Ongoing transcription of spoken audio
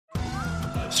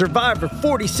Survivor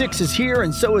 46 is here,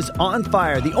 and so is On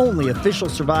Fire, the only official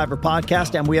Survivor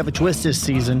podcast, and we have a twist this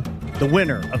season. The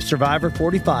winner of Survivor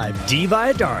 45, Dee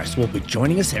Valladares, will be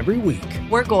joining us every week.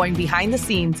 We're going behind the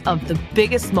scenes of the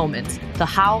biggest moments, the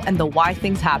how and the why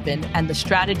things happen, and the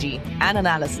strategy and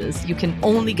analysis you can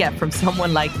only get from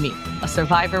someone like me, a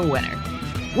Survivor winner.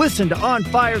 Listen to On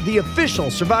Fire, the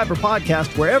official Survivor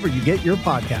podcast, wherever you get your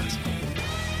podcast.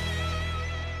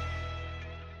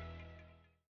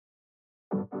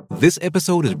 This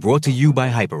episode is brought to you by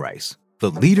Hyperice, the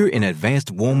leader in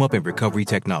advanced warm-up and recovery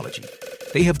technology.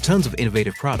 They have tons of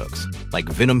innovative products, like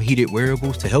Venom-heated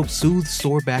wearables to help soothe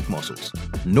sore back muscles,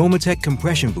 Normatec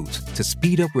compression boots to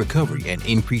speed up recovery and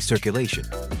increase circulation,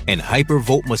 and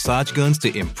Hypervolt massage guns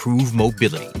to improve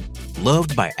mobility.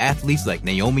 Loved by athletes like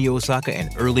Naomi Osaka and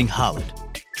Erling Haaland.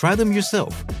 Try them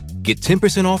yourself. Get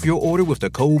 10% off your order with the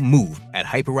code MOVE at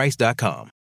Hyperice.com.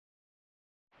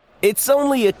 It's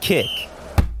only a kick.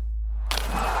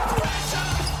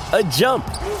 A jump,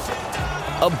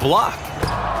 a block.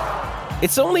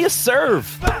 It's only a serve.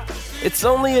 It's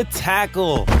only a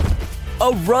tackle,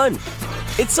 a run.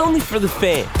 It's only for the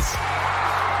fans.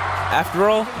 After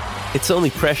all, it's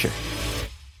only pressure.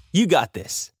 You got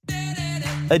this.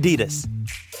 Adidas.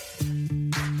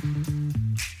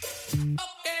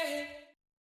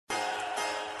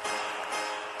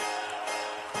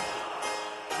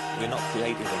 We're not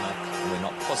creative enough. We're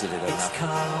not positive enough. It's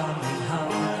coming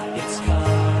home. It's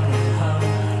coming home.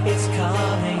 It's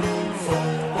coming.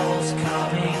 Football's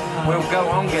coming home. We'll go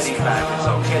on getting back. It's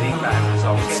on getting back. It's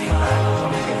on getting back. It's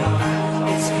on getting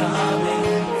back. It's coming.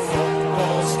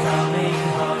 Football's coming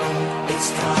home. It's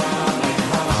coming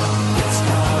home. It's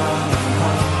coming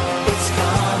home. It's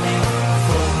coming.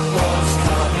 Football's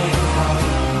coming home.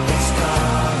 It's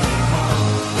coming home.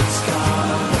 It's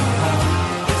coming home.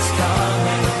 It's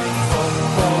coming.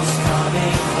 Football's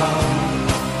coming home.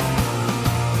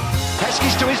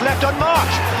 Heskey's to his left on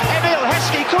March. Emil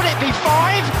Heskey, could it be 5?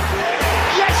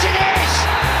 Yes, it is!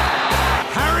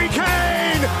 Harry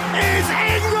Kane is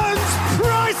England's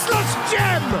priceless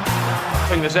gem! I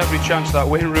think there's every chance that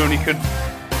Wayne Rooney could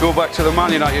go back to the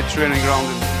Man United training ground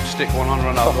and stick one on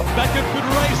Ronaldo. Beckham could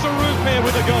raise the roof here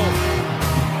with a goal.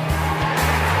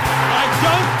 I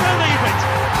don't believe it!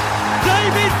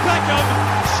 David Beckham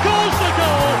scores the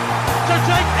goal to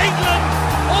take England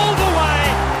all the way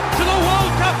to the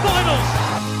World Cup finals!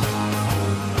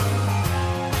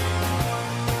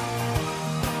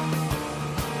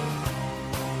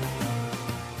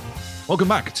 Welcome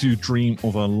back to Dream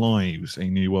of Our Lives, a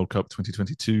new World Cup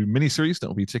 2022 mini-series that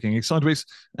will be taking a sideways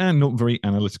and not very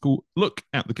analytical look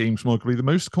at the games arguably the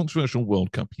most controversial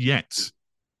World Cup yet.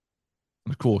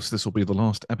 And of course, this will be the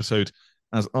last episode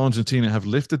as Argentina have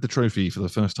lifted the trophy for the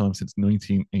first time since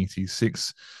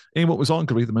 1986 in what was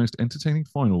arguably the most entertaining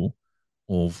final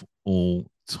of all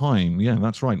time. Yeah,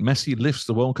 that's right. Messi lifts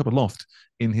the World Cup aloft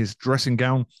in his dressing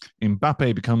gown.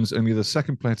 Mbappe becomes only the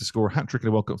second player to score a hat-trick in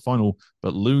a World Cup final,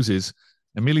 but loses.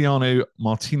 Emiliano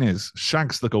Martinez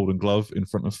shags the Golden Glove in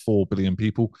front of 4 billion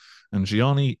people, and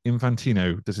Gianni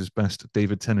Infantino does his best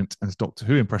David Tennant as Doctor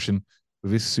Who impression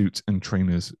with his suit and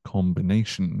trainers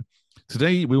combination.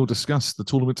 Today, we will discuss the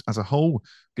tournament as a whole,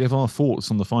 give our thoughts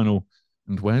on the final,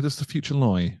 and where does the future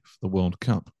lie for the World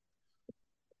Cup?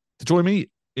 To join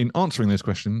me in answering those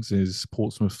questions is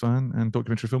Portsmouth fan and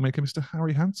documentary filmmaker Mr.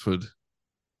 Harry Hansford.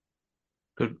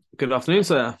 Good afternoon,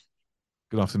 sir.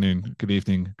 Good afternoon, good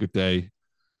evening, good day.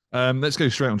 Let's go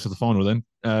straight on to the final then.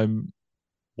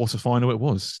 What a final it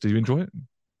was. Did you enjoy it?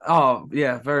 Oh,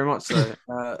 yeah, very much so.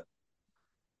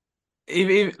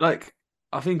 even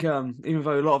I think even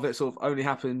though a lot of it sort of only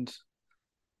happened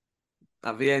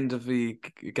at the end of the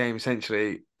game,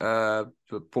 essentially,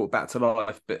 brought back to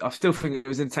life. But I still think it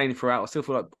was entertaining throughout. I still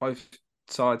feel like both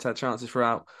sides had chances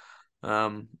throughout.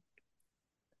 And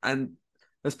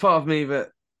there's part of me that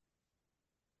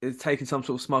is taking some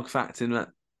sort of smug fact in that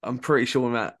I'm pretty sure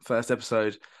in that first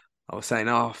episode I was saying,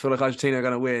 I feel like Argentina are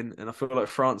going to win, and I feel like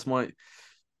France might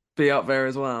be up there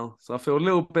as well. So I feel a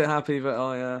little bit happy that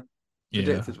I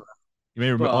predicted that. You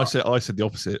may remember I said the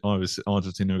opposite. I was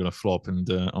Argentina were going to flop, and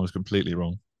I was completely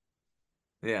wrong.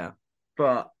 Yeah,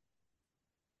 but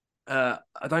I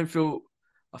feel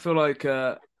like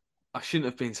I shouldn't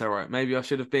have been so right. Maybe I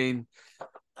should have been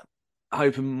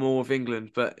hoping more of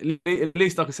England, but at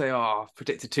least I can say, I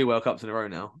predicted 2 World Cups in a row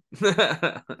now.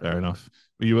 Fair enough.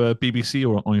 Were you a BBC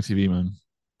or ITV man?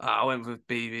 I went with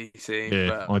BBC.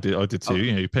 Yeah, I did too.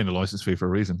 You're paying a license fee for a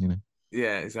reason,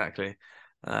 Yeah, exactly.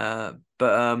 But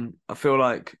I feel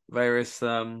like there is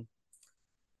I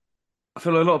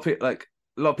feel like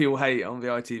a lot of people hate on the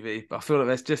ITV, but I feel like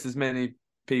there's just as many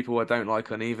people I don't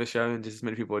like on either show and just as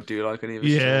many people I do like on either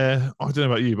show. Yeah, I don't know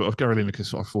about you, but Gary Lineker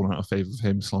sort of fallen out of favour of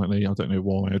him slightly. I don't know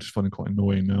why. I just find him quite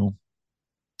annoying now.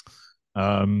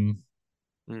 And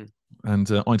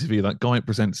ITV, that guy that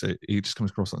presents it, he just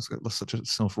comes across as such a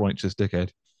self-righteous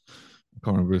dickhead. I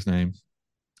can't remember his name.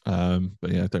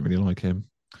 But yeah, I don't really like him.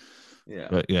 Yeah.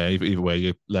 But yeah, either way,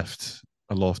 you're left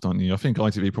aloft, aren't you? I think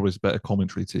ITV probably is a better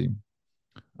commentary team.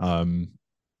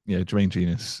 Yeah, Jermaine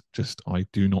Genius, just I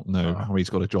do not know how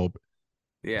he's got a job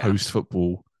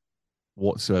post-football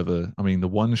whatsoever. I mean, the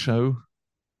one show,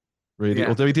 really,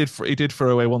 although he did throw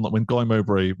away one, like when Guy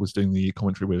Mowbray was doing the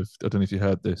commentary with, I don't know if you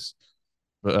heard this,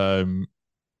 but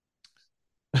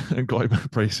Guy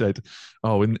Mowbray said,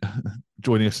 "Oh, in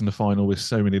joining us in the final with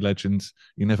so many legends,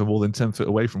 you're never more than 10 foot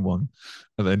away from one."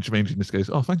 And then Jermaine Genius goes,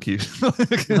 "Oh, thank you."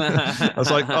 I was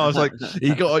like,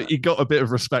 he got a bit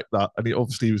of respect that, and he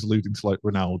obviously was alluding to like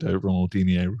Ronaldo,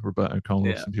 Ronaldinho, Roberto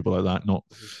Carlos, and people like that, not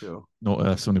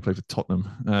someone who played for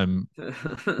Tottenham.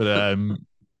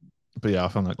 But yeah, I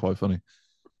found that quite funny.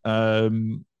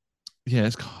 Yeah,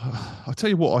 I'll tell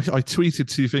you what, I tweeted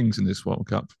two things in this World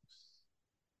Cup.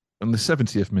 On the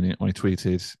 70th minute, I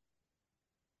tweeted,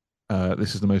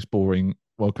 "This is the most boring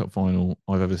World Cup final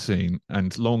I've ever seen,"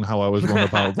 and long how I was wrong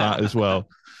about that as well.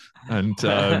 And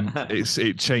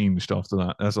it changed after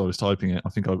that as I was typing it. I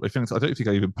don't think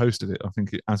I even posted it. I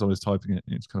think as I was typing it,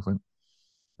 it's kind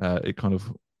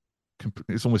of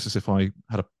it's almost as if I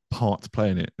had a part to play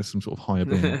in it as some sort of higher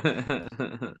being.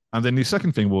 And then the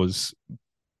second thing was,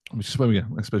 which is where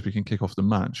I suppose we can kick off the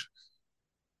match,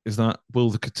 is that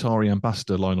will the Qatari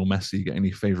ambassador Lionel Messi get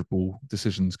any favourable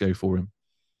decisions go for him?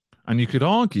 And you could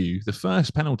argue the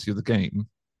first penalty of the game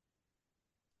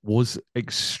was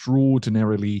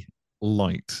extraordinarily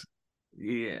light.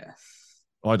 Yes.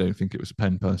 I don't think it was a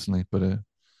pen personally, but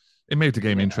it made the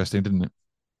game interesting, didn't it?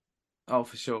 Oh,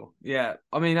 for sure. Yeah.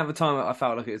 I mean, at the time, I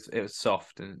felt like it was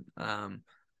soft and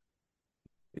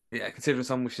considering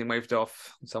some we've seen waved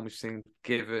off, some we've seen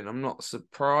given. I'm not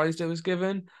surprised it was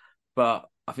given, but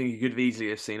I think you could have easily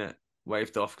have seen it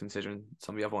waved off considering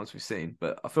some of the other ones we've seen.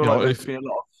 But I feel like there's been a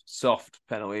lot of soft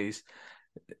penalties.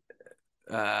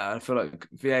 I feel like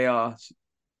VAR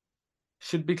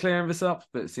should be clearing this up,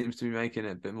 but it seems to be making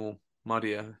it a bit more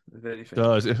muddier, if anything.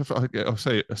 I'll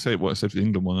say what I said for the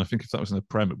England one. I think if that was in the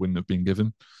Prem, it wouldn't have been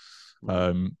given.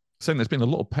 Saying there's been a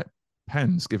lot of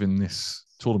pens given this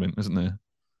tournament, isn't there?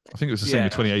 I think it was the same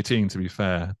with 2018, to be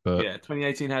fair. But yeah,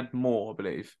 2018 had more, I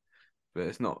believe, but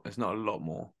it's not a lot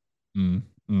more.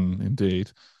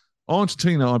 Indeed.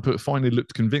 Argentina, finally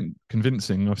looked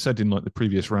convincing. I've said in like the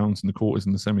previous rounds, in the quarters,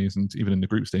 and the semis, and even in the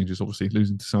group stages, obviously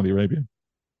losing to Saudi Arabia.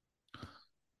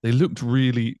 They looked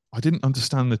really. I didn't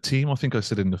understand the team. I think I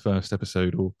said in the first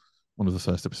episode or one of the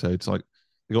first episodes, like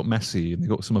they got Messi and they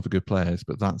got some other good players,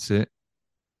 but that's it.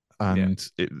 And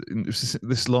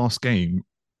this last game,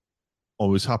 I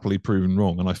was happily proven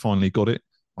wrong, and I finally got it.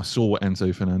 I saw what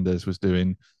Enzo Fernandez was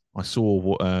doing. I saw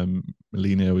what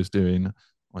Molina was doing.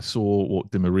 I saw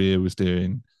what Di Maria was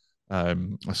doing. I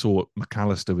saw what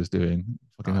McAllister was doing.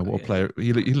 Fucking hell, what a player!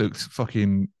 He looked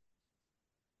fucking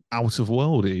out of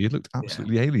world. He looked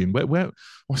absolutely alien. Where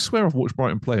I swear I've watched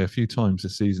Brighton play a few times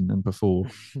this season and before,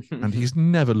 and he's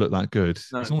never looked that good.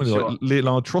 It's normally like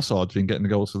Leonard Trossard's been getting the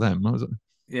goals for them.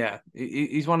 Yeah,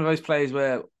 he's one of those players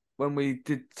where when we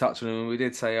did touch on him, we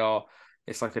did say, "Oh,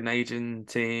 it's like an Asian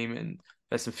team," and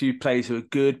there's a few players who are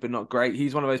good but not great.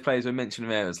 He's one of those players we mentioned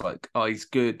there. It's like, oh, he's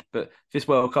good, but this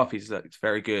World Cup he's looked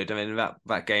very good. I mean,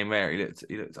 that game there,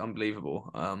 he looked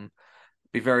unbelievable.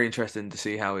 Be very interesting to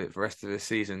see how the rest of the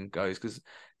season goes, because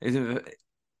hasn't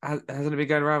it been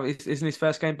going around? Isn't his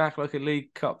first game back like a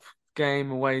League Cup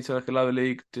game away to like a lower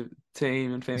league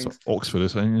team and things? Oxford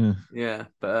is saying, yeah,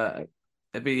 but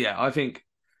I think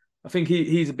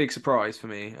he's a big surprise for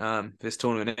me this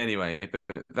tournament anyway.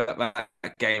 But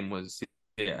that game was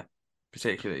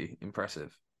particularly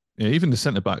impressive. Yeah, even the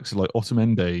centre backs like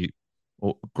Otamendi,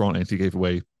 or granted he gave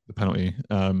away the penalty,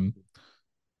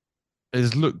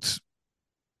 has looked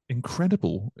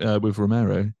incredible with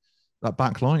Romero. That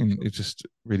back line is just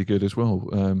really good as well.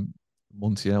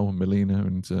 Montiel and Molina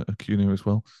and Acuna as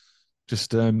well.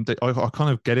 Just I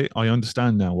kind of get it. I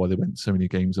understand now why they went so many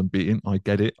games unbeaten. I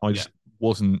get it. I just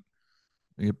wasn't.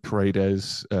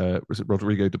 Paredes, was it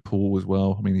Rodrigo de Paul as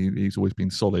well? I mean, he's always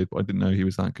been solid, but I didn't know he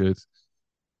was that good.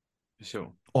 For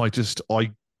sure. I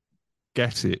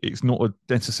get it. It's not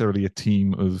necessarily a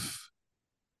team of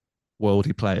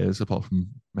worldy players, apart from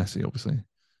Messi, obviously.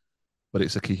 But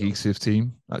it's a cohesive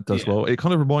team that does well. It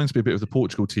kind of reminds me a bit of the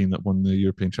Portugal team that won the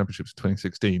European Championships in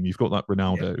 2016. You've got that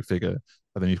Ronaldo figure,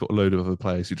 and then you've got a load of other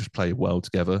players who just play well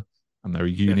together, and they're a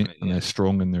unit, and they're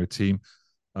strong, and they're a team.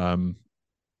 Again,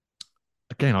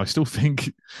 I still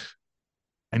think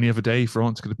any other day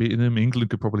France could have beaten them. England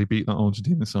could probably beat that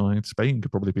Argentina side. Spain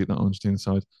could probably beat that Argentina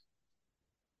side.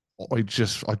 I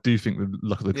do think the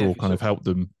luck of the draw kind of helped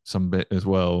them some bit as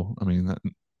well. I mean,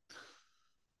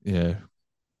 yeah.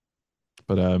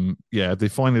 But they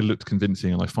finally looked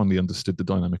convincing, and I finally understood the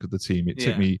dynamic of the team. It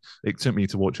took me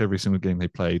to watch every single game they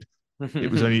played. It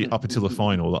was only up until the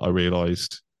final that I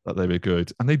realised that they were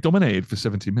good, and they dominated for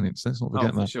 70 minutes. Let's not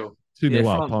forget that. Sure. 2-0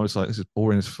 up. I was like, this is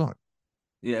boring as fuck.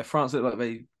 Yeah, France looked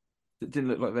like it didn't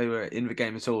look like they were in the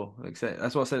game at all. Like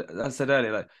that's what I said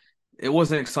earlier. Like, it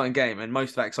was an exciting game, and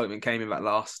most of that excitement came in that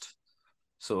last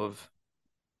sort of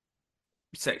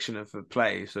section of the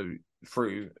play, so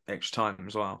through extra time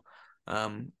as well.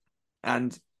 And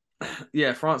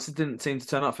yeah, France didn't seem to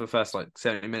turn up for the first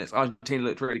 70 minutes. Argentina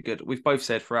looked really good. We've both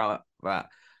said throughout that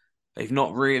they've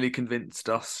not really convinced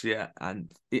us yet,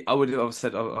 and I would have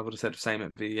said the same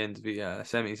at the end of the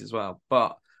semis as well.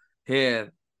 But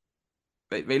here,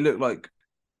 they look like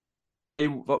they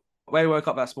woke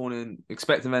up that morning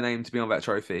expecting their name to be on that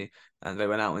trophy, and they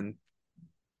went out and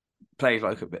played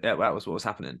like that was what was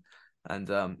happening. And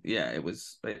it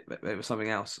was something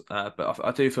else. But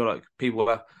I do feel like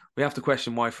we have to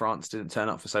question why France didn't turn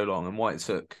up for so long, and why it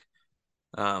took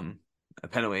a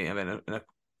penalty, and then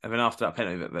after that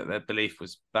penalty, their belief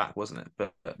was back, wasn't it?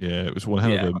 But yeah, it was one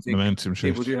hell of a momentum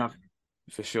shift.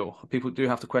 People do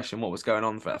have to question what was going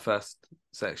on for that first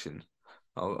section.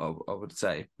 I would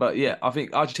say, but yeah, I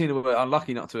think Argentina were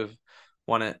unlucky not to have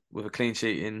won it with a clean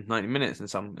sheet in 90 minutes in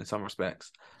some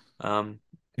respects.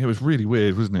 It was really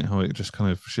weird, wasn't it? How it just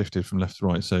kind of shifted from left to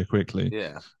right so quickly.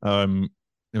 Yeah.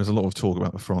 There was a lot of talk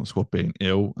about the France squad being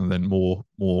ill, and then more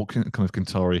kind of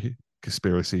Qatari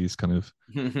conspiracies kind of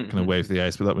waved the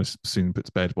airs, but that was soon put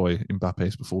to bed by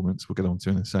Mbappe's performance. We'll get on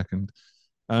to in a second.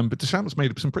 But Deschamps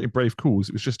made some pretty brave calls.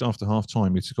 It was just after half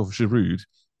time he took off Giroud,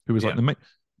 who was like, mate,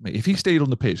 if he stayed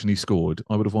on the pitch and he scored,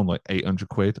 I would have won like 800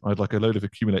 quid. I had like a load of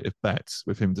accumulative bets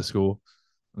with him to score.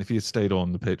 And if he had stayed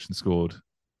on the pitch and scored,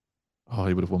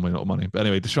 he would have won a lot of money. But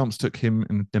anyway, Deschamps took him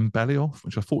and Dembele off,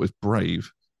 which I thought was brave,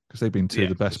 because they've been two of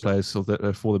the best players for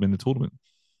them in the tournament.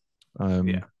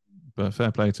 But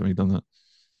fair play to him, he'd done that.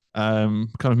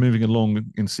 Kind of moving along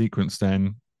in sequence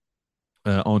then,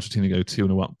 Argentina go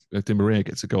 2-0 up. Di Maria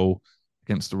gets a goal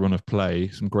against the run of play.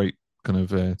 Some great kind of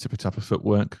tipper-tapper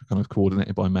footwork, kind of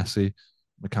coordinated by Messi.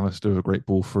 McAllister, a great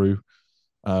ball through.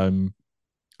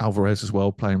 Alvarez as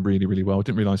well, playing really, really well. I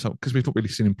didn't realise how, because we've not really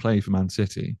seen him play for Man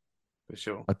City. For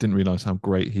sure. I didn't realise how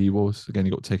great he was. Again,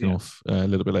 he got taken off a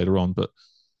little bit later on, but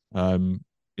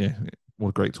what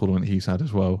a great tournament he's had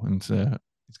as well. And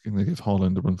he's going to give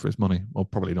Haaland a run for his money. Well,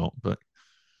 probably not, but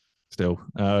still.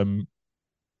 Weird,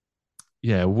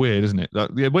 isn't it?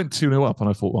 It went 2-0 up, and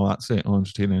I thought, well, that's it.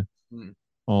 Argentina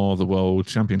are the world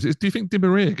champions. Do you think Di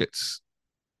Maria gets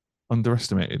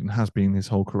underestimated and has been his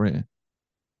whole career?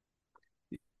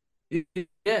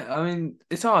 Yeah, I mean,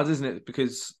 it's hard, isn't it?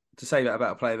 Because to say that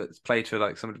about a player that's played for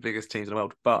like some of the biggest teams in the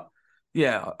world, but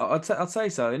yeah, I'd say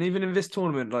so. And even in this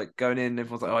tournament, like going in,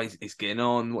 everyone's like, "Oh, he's getting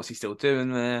on. What's he still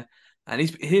doing there?" And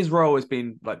his role has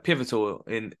been like pivotal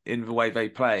in the way they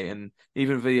play, and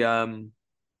even for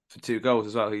 2 goals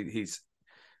as well. He's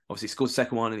obviously scored the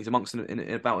second one, and he's amongst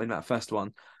in that first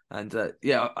one. And I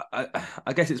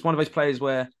guess it's one of those players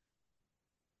where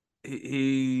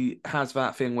he has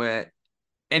that thing where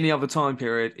any other time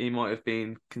period he might have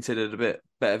been considered a bit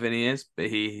better than he is, but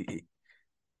he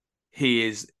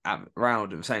is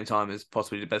around at the same time as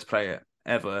possibly the best player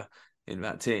ever in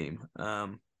that team. I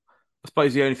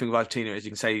suppose the only thing with Argentina is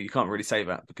you can't really say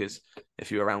that, because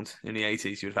if you were around in the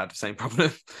 80s, you would have had the same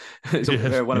problem.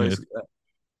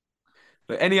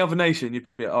 But any other nation, you'd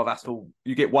be, that's all.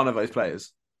 You get one of those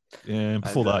players. Yeah, and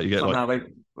before that, you get somehow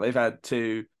they've had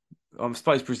 2. I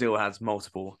suppose Brazil has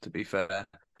multiple, to be fair.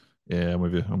 Yeah, I'm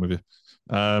with you.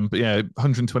 But yeah,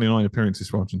 129 appearances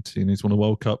for Argentina. He's won a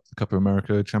World Cup, the Copa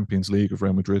America, Champions League of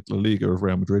Real Madrid, La Liga of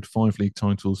Real Madrid, 5 league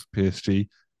titles for PSG,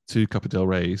 2 Copa del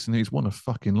Reys, and he's won a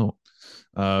fucking lot.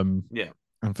 And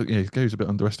he goes a bit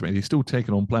underestimated. He's still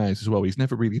taking on players as well. He's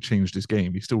never really changed his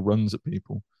game. He still runs at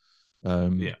people.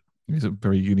 He's a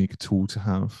very unique tool to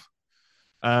have.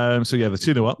 The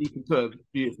 2-0 up. He can put a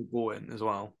beautiful ball in as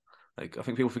well. Like, I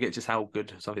think people forget just how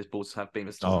good some of his balls have been.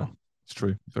 It's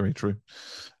true. Very true.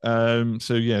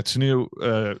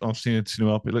 2-0, Argentina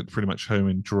 2-0 up. It looked pretty much home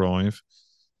and drive.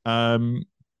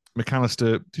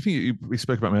 McAllister, do you think we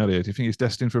spoke about him earlier? Do you think he's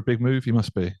destined for a big move? He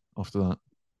must be after that.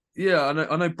 Yeah,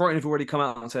 I know Brighton have already come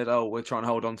out and said, we're trying to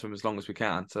hold on to him as long as we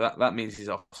can. So that means he's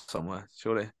off somewhere,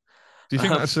 surely. Do you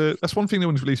think that's one thing no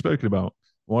one's really spoken about?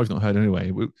 Well, I've not heard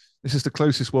anyway. This is the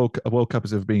closest a World Cup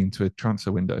has ever been to a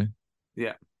transfer window.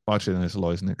 Yeah. Well, actually, then it's a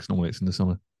lie, isn't it? Because normally it's in the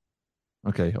summer.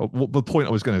 Okay. The point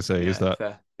I was going to say is that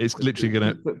fair. it's literally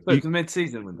going to. But the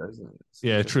mid-season window, isn't it?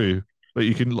 Yeah, true. But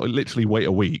you can literally wait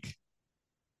a week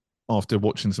after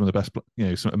watching some of the best,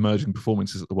 some emerging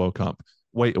performances at the World Cup.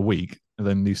 Wait a week, and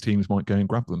then these teams might go and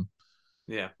grab them.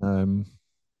 Yeah.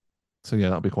 So yeah,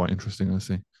 that'll be quite interesting. I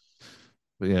see.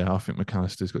 But yeah, I think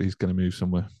he's going to move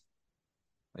somewhere.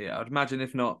 Yeah, I'd imagine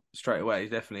if not straight away,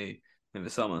 definitely in the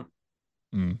summer.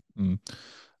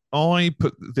 I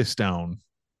put this down.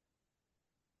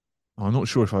 I'm not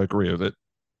sure if I agree with it,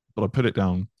 but I put it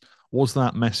down. Was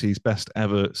that Messi's best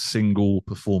ever single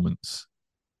performance?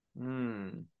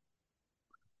 The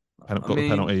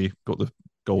penalty, got the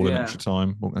goal in extra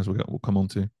time, as we'll come on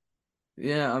to.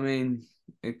 Yeah, I mean,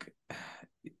 the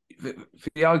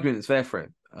argument's there for it.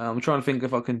 I'm trying to think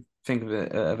if I can think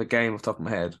of a game off the top of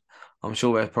my head. I'm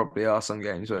sure there probably are some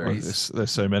games where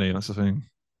there's so many. That's the thing.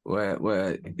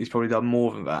 Where he's probably done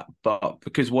more than that, but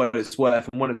because what it's worth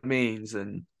and what it means,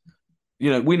 and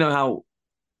we know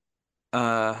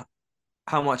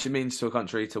how much it means to a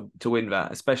country to win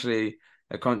that, especially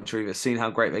a country that's seen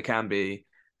how great they can be,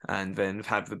 and then have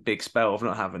had the big spell of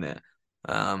not having it.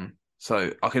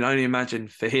 So I can only imagine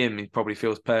for him, he probably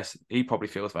feels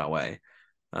that way.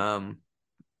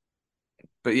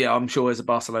 But yeah, I'm sure there's a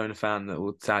Barcelona fan that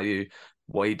will tell you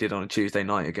what he did on a Tuesday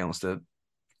night against a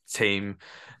team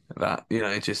that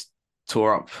just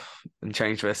tore up and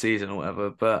changed their season or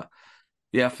whatever. But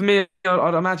yeah, for me,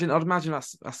 I'd imagine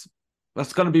that's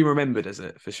going to be remembered as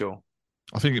it for sure.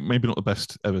 I think maybe not the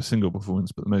best ever single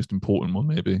performance, but the most important one,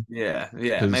 maybe. Yeah,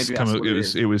 maybe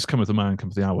it was come of the man, come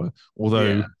of the hour.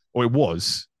 Although, or it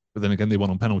was, but then again, they won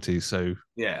on penalties. So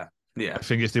yeah. I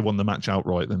think if they won the match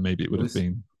outright, then maybe it would have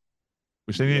been.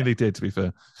 Which they nearly did, to be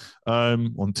fair,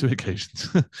 on 2 occasions,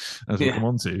 as we'll come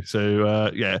on to.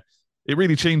 So, it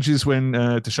really changes when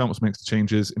Deschamps makes the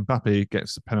changes. Mbappe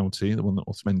gets the penalty, the one that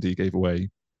Otamendi gave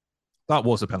away. That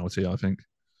was a penalty, I think,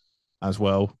 as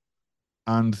well.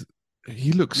 And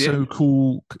he looked so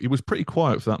cool. He was pretty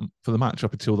quiet for the match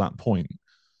up until that point,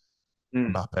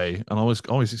 Mbappe. And I was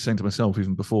always saying to myself,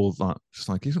 even before that, just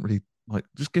like, he isn't really, like,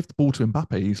 just give the ball to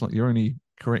Mbappe. He's like your only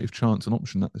creative chance and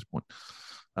option at this point.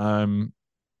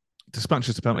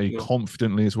 Dispatches the penalty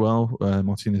confidently as well.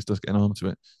 Martinez does get an arm to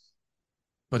it,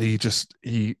 but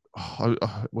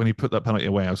when he put that penalty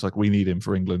away, I was like, we need him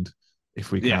for England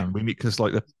if we can. We need, because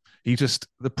like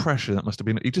the pressure that must have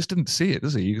been. He just didn't see it,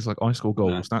 does he? He was like, I score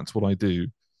goals. No. That's what I do.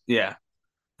 Yeah,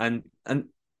 and to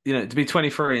be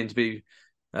 23 and to be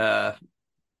your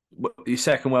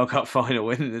second World Cup final,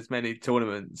 winning as many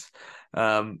tournaments,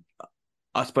 I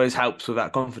suppose helps with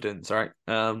that confidence, right?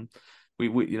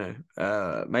 Maybe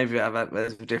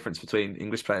there's a difference between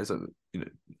English players that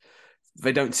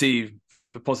they don't see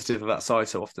the positive of that side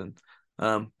so often.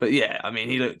 But yeah, I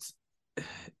mean,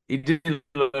 he didn't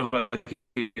look like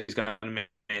he was going to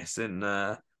miss, and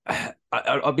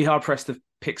I'd be hard pressed to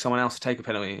pick someone else to take a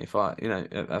penalty if at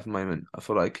the moment. I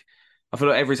feel like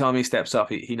every time he steps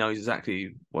up, he knows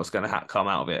exactly what's going to come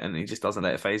out of it, and he just doesn't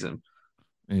let it faze him.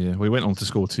 Yeah, we went on to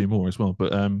score 2 more as well,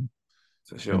 but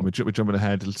for sure. We're jumping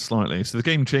ahead slightly. So the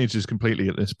game changes completely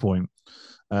at this point.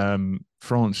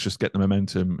 France just get the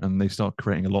momentum and they start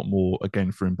creating a lot more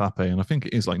again for Mbappe. And I think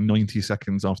it is like 90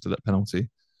 seconds after that penalty.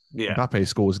 Yeah. Mbappe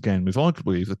scores again with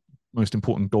arguably the most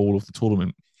important goal of the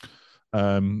tournament.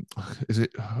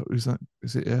 What's that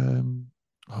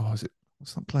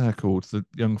player called? The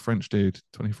young French dude,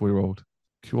 24-year-old.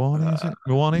 Kouani, is it?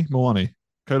 Moani.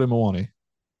 Kolo Muani.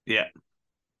 Yeah.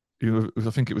 I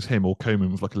think it was him or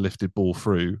Coman with like a lifted ball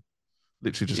through,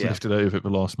 literally just lifted over at the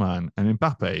last man. And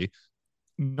Mbappe,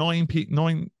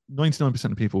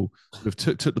 99% of people would have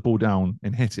took the ball down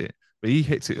and hit it, but he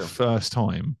hits it first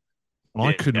time. And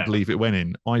I couldn't believe it went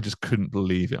in. I just couldn't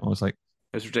believe it. I was like,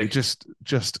 it's ridiculous. It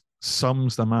just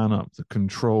sums the man up, the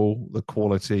control, the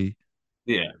quality.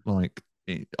 Yeah. Like,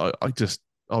 I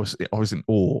was in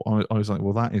awe. I was like,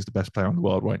 well, that is the best player in the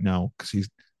world right now because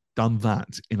he's done that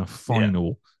in a final.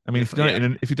 Yeah. I mean, if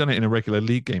you'd done it in a regular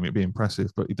league game, it'd be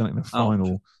impressive. But you've done it in a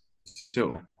final.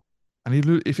 Sure. And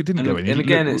if it didn't go in, and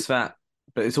again, it's that.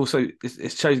 But it's also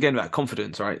it shows again about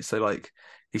confidence, right? So like,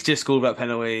 he's just scored that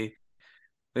penalty.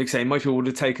 Like say, most people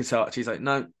would take a touch. He's like,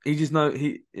 no. He just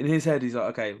in his head, he's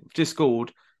like, okay, just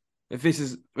scored. If this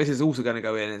is also going to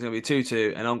go in, it's going to be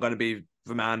 2-2, and I'm going to be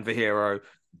the man, the hero,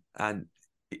 and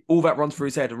all that runs through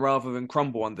his head. And rather than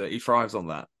crumble under, he thrives on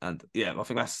that. And yeah, I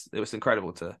think it was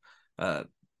incredible to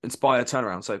inspire a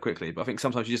turnaround so quickly. But I think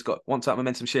sometimes once that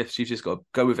momentum shifts, you've just got to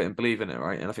go with it and believe in it,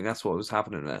 right? And I think that's what was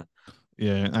happening there.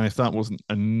 Yeah, and if that wasn't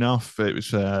enough, it was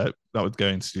that would go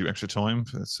into extra time.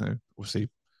 So obviously,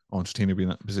 Argentina being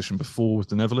in that position before with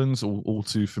the Netherlands, all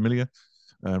too familiar.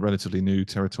 Relatively new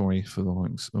territory for the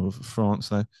likes of France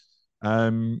there.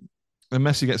 And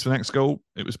Messi gets the next goal.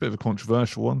 It was a bit of a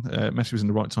controversial one. Messi was in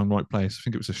the right time, right place. I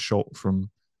think it was a shot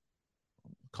from,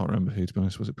 I can't remember who, to be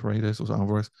honest. Was it Paredes or was it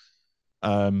Alvarez?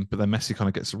 But then Messi kind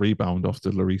of gets a rebound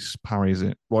after Lloris parries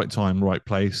it. Right time, right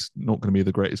place. Not going to be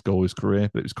the greatest goal of his career,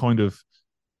 but it was kind of,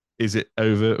 is it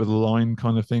over the line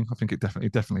kind of thing? I think it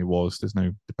definitely was. There's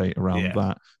no debate around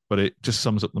that. But it just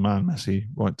sums up the man, Messi.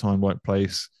 Right time, right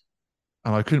place.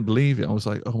 And I couldn't believe it. I was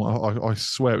like, oh, I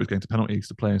swear it was going to penalties.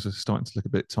 The players were starting to look a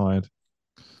bit tired.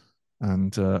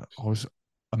 And I was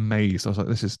amazed. I was like,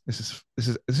 this is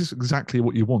exactly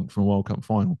what you want from a World Cup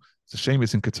final. It's a shame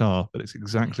it's in Qatar, but it's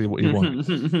exactly what you want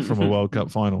from a World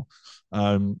Cup final.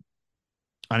 And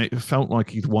it felt like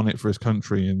he'd won it for his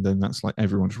country, and then that's like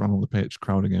everyone just ran on the pitch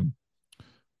crowding him.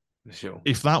 Sure.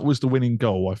 If that was the winning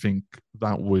goal, I think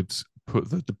that would put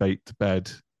the debate to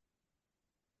bed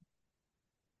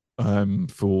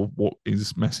for what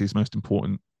is Messi's most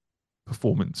important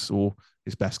performance or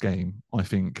his best game. I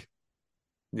think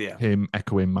him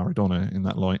echoing Maradona in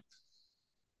that light,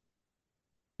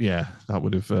 that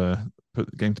would have put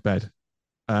the game to bed.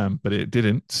 But it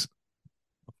didn't.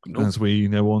 Nope. As we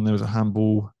know on, there was a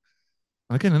handball.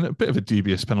 Again, a bit of a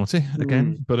dubious penalty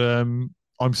again, but I'm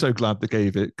so glad they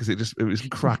gave it because it was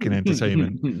cracking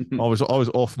entertainment. I was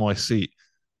off my seat,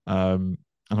 and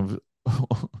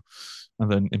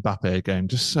then Mbappe again,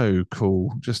 just so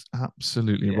cool, just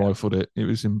absolutely rifled it. It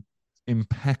was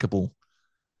impeccable,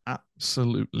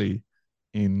 absolutely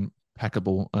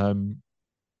impeccable. I'm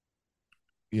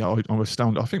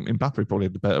astounded. I think Mbappe probably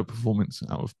had the better performance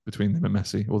between him and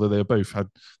Messi, although they were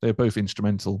both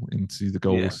instrumental into the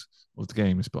goals of the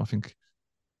games. But I think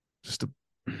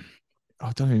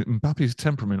I don't know, Mbappe's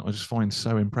temperament I just find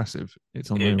so impressive.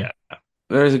 It's unreal. Yeah.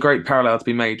 There is a great parallel to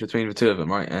be made between the two of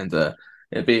them, right? And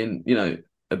it being,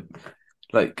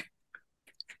 like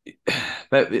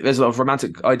there's a lot of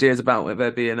romantic ideas about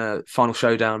there being a final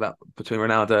showdown between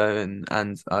Ronaldo and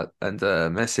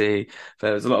Messi.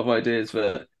 There's a lot of ideas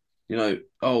for,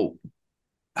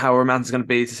 how romantic it's going to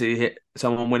be to see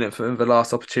someone win it for the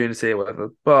last opportunity or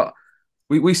whatever. But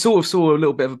we sort of saw a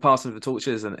little bit of a passing of the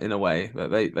torches in a way.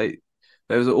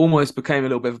 There was almost became a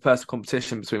little bit of a personal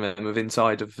competition between them of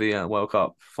inside of the World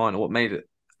Cup final. What made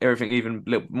everything even a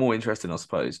little more interesting, I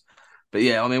suppose. But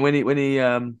yeah, I mean,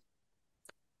 when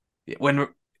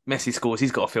Messi scores,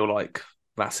 he's got to feel like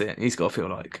that's it. He's got to feel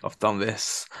like I've done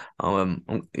this.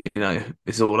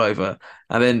 It's all over.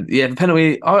 And then the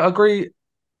penalty. I agree.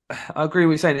 I agree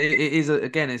with you saying it is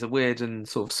it's a weird and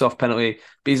sort of soft penalty.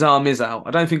 But his arm is out.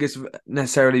 I don't think it's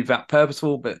necessarily that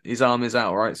purposeful, but his arm is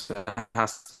out, right? So it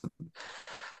has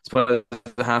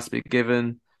to be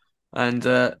given.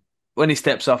 And when he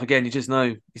steps up again, you just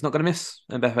know he's not going to miss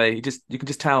Mbappe. You can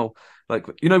just tell. Like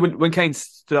when Kane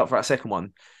stood up for that second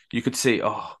one, you could see,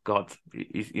 oh God,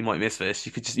 he might miss this.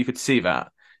 You could see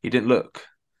that he didn't look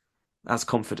as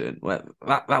confident. Well,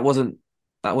 that wasn't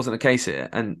the case here,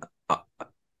 and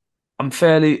I'm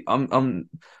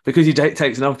because he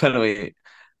takes another penalty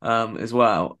as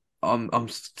well. I'm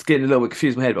getting a little bit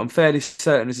confused in my head, but I'm fairly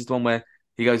certain this is the one where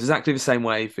he goes exactly the same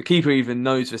way. The keeper even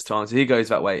knows this time, so he goes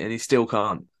that way, and he still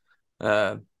can't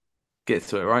get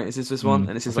to it. Right? Is this one?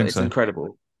 And this is it's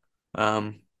incredible.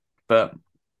 But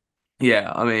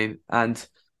yeah, I mean, and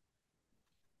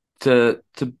to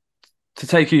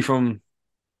take you from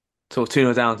sort of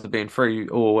 2-0 down to being 3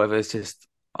 or whether it's just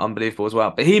unbelievable as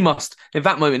well. But he must, in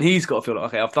that moment, he's got to feel like,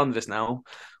 okay, I've done this now.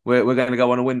 We're going to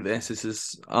go on and win this. This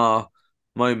is our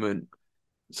moment.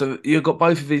 So you've got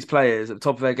both of these players at the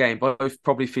top of their game, both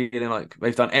probably feeling like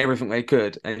they've done everything they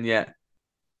could, and yet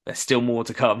there's still more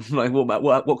to come. Like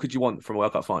what could you want from a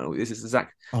World Cup final? This is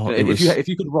exact. If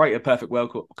you could write a perfect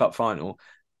World Cup final,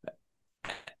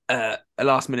 a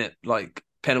last minute like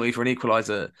penalty for an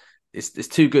equaliser, it's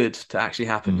too good to actually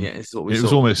happen. Yeah, it's what we saw. It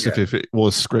was almost if it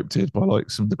was scripted by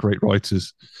like some of the great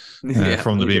writers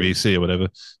from the BBC or whatever.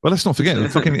 But let's not forget,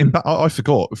 I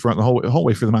forgot throughout the whole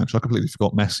way through the match. I completely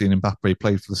forgot Messi and Mbappe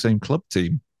played for the same club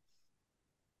team.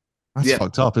 That's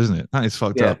fucked up, isn't it? That is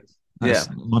fucked up. That's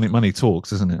money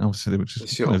talks, isn't it? Obviously, which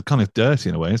is kind of dirty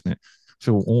in a way, isn't it? I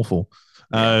feel awful.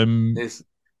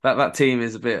 That team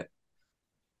is a bit.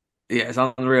 Yeah, it's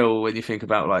unreal when you think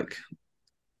about like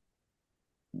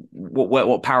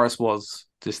what Paris was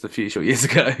just a few short years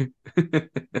ago.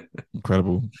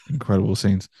 Incredible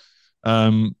scenes.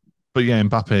 But yeah,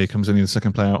 Mbappe comes in the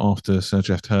second player after Sir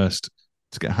Geoff Hurst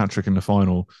to get a hat trick in the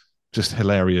final. Just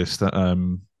hilarious that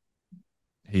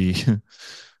he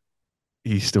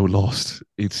He still lost.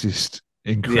 It's just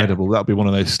incredible. That'll be one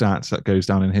of those stats that goes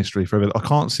down in history forever. I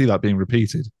can't see that being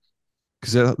repeated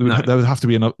because there would have to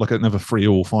be another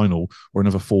 3-all final or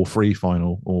another 4-3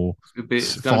 final or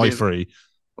 5-3.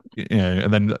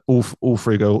 And then all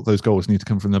three those goals need to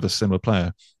come from another similar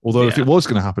player. Although if it was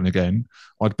going to happen again,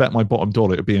 I'd bet my bottom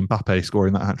dollar it would be Mbappe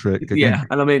scoring that hat trick again. Yeah,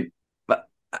 and I mean,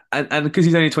 and because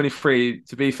he's only 23,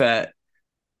 to be fair,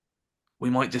 we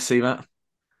might just see that.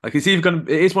 Like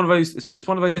it's one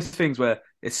of those things where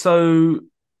it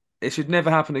should never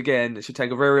happen again. It should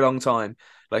take a very long time,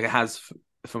 like it has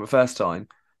from the first time.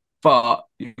 But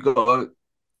you've got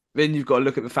to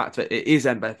look at the fact that it is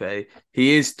Mbappe.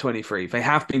 He is 23. They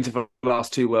have been to the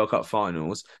last 2 World Cup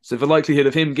finals. So the likelihood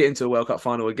of him getting to a World Cup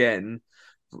final again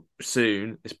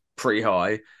soon is pretty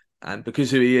high. And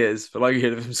because who he is, the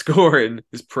likelihood of him scoring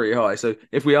is pretty high. So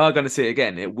if we are going to see it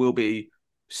again, it will be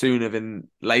sooner than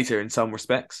later in some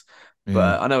respects. Yeah.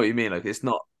 But I know what you mean. Like it's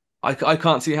not, I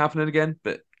can't see it happening again.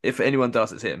 But if anyone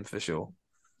does, it's him for sure.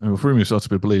 And with rumours started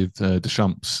to be believed,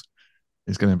 Deschamps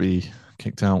is going to be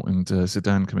kicked out and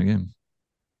Zidane coming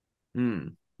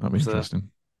in. That'd be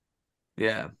interesting.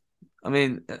 Yeah, I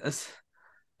mean, if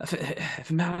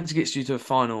a manager gets you to a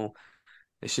final,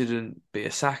 it shouldn't be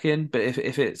a sacking. But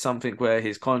if it's something where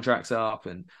his contract's up,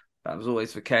 and that was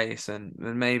always the case, and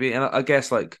then maybe. And I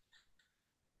guess like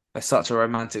there's such a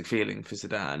romantic feeling for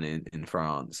Zidane in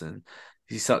France, and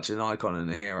he's such an icon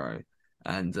and a hero.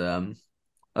 And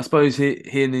I suppose he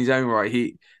in his own right,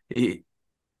 he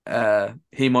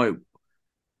might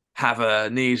have a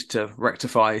need to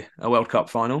rectify a World Cup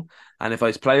final, and if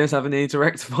those players have a need to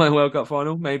rectify a World Cup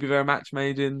final, maybe they're a match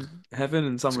made in heaven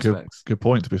in some respects. Good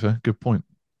point. To be fair, good point.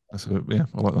 I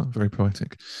like that. Very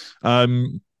poetic.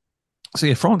 So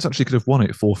yeah, France actually could have won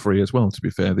it 4-3 as well. To be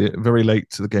fair, very late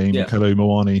to the game, Kolo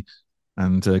Muani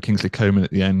and Kingsley Coman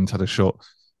at the end had a shot.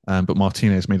 But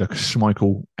Martinez made a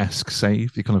Schmeichel-esque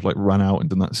save. He kind of like ran out and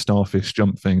done that starfish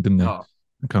jump thing, didn't he?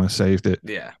 And kind of saved it.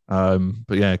 Yeah.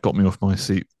 But yeah, it got me off my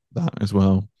seat, that as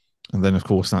well. And then, of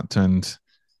course, that turned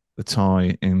the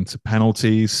tie into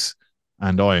penalties.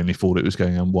 And I only thought it was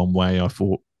going on one way. I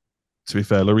thought, to be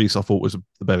fair, Lloris, I thought was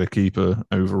the better keeper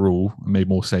overall and made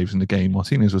more saves in the game.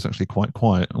 Martinez was actually quite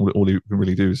quiet. All he can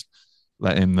really do is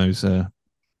let in those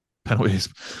penalties.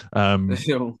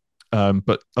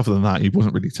 But other than that, he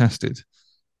wasn't really tested.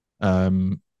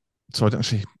 So I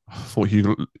thought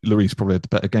Hugo Lloris probably had the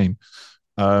better game.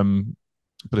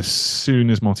 But as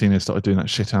soon as Martinez started doing that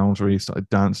shithousery, he started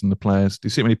dancing the players. Do you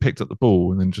see when he picked up the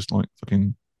ball and then just like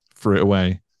fucking threw it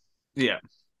away? Yeah.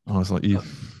 I was like,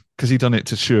 because he'd done it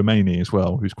to Tchouaméni as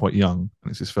well, who's quite young, and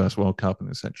it's his first World Cup and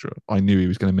etc. I knew he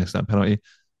was going to miss that penalty.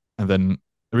 And then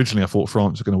originally I thought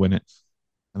France were going to win it.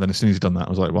 And then as soon as he'd done that, I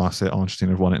was like, well, that's it.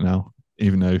 Argentina have won it now.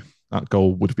 Even though that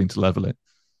goal would have been to level it.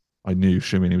 I knew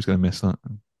Tchouaméni was going to miss that.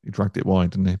 He dragged it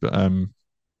wide, didn't he? But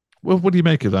well, what do you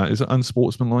make of that? Is it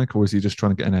unsportsmanlike, or is he just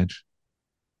trying to get an edge?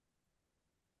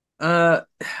 I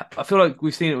feel like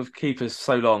we've seen it with keepers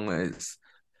so long that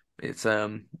it's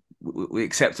we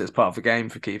accept it as part of the game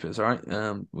for keepers, right?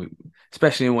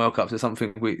 Especially in World Cups, it's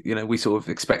something we sort of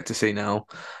expect to see now.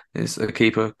 Is a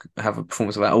keeper have a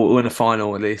performance of that, or in a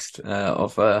final at least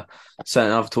of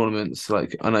certain other tournaments.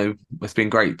 Like I know there's been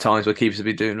great times where keepers have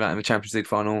been doing that in the Champions League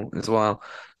final as well.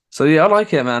 So yeah, I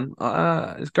like it, man.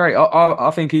 It's great.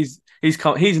 I think he's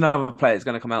another player that's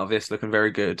going to come out of this looking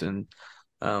very good, and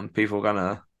people are going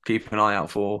to keep an eye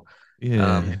out for.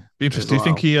 Yeah, be interesting. Do you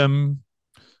think he? I'm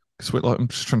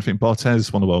just trying to think.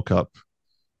 Barthez won the World Cup,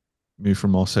 moved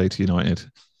from Marseille to United.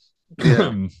 Yeah.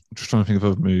 I'm just trying to think of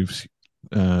other moves.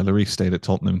 Lloris stayed at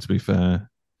Tottenham. To be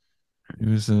fair, he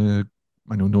was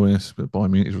Manuel Neuer, but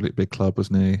Bayern Munich was a really big club,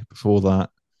 wasn't he? Before that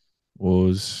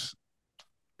was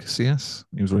Casillas.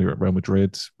 He was already at Real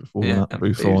Madrid. Before that,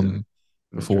 Buffon.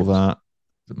 Before that,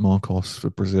 Marcos for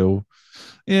Brazil.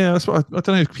 Yeah, that's what I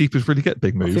don't know if keepers really get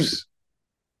big moves.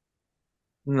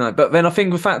 No, but then I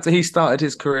think the fact that he started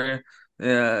his career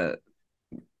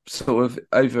sort of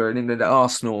over in England at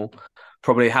Arsenal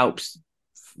probably helps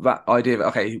that idea that,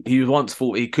 okay, he once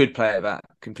thought he could play at that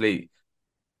complete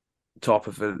top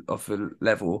of the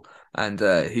level, and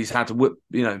he's had to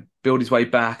build his way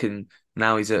back, and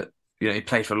now he's at he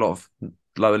played for a lot of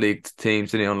lower league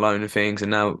teams, didn't he, on loan and things,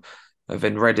 and now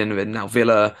then Reading and now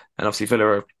Villa, and obviously Villa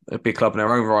are a big club in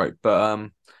their own right, but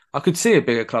I could see a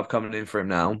bigger club coming in for him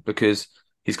now because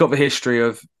he's got the history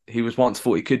of he was once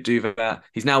thought he could do that.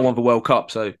 He's now won the World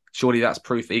Cup, so surely that's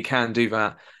proof that he can do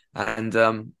that. And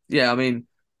I mean,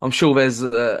 I'm sure there's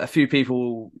a few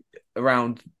people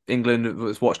around England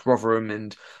who's watched Rotherham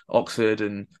and Oxford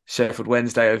and Sheffield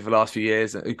Wednesday over the last few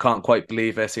years who can't quite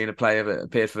believe they're seeing a player that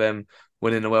appeared for them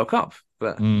winning the World Cup.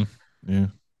 But yeah,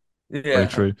 yeah, very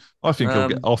true. I think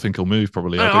I think he'll move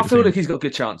probably. I feel like he's got a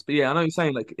good chance. But yeah, I know you're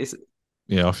saying like it's.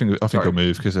 Yeah, I think he'll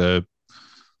move because I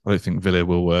don't think Villa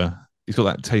will. He's got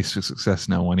that taste for success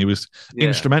now, and he was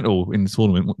instrumental in the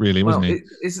tournament, really, wasn't he?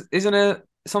 Isn't it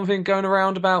something going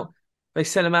around about they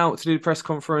sent him out to do the press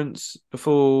conference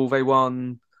before they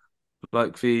won,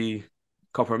 like the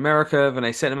Copa America, then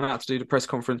they sent him out to do the press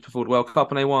conference before the World Cup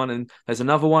and they won, and there's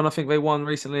another one I think they won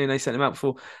recently and they sent him out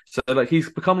before. So like he's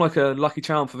become like a lucky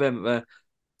charm for them.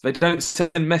 They don't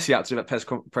send Messi out to do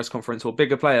that press conference or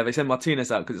bigger player. They send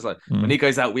Martinez out because it's like when he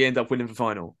goes out, we end up winning the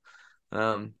final.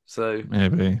 So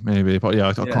maybe, but yeah,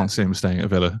 I can't see him staying at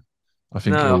Villa. I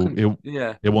think he'll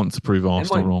want to prove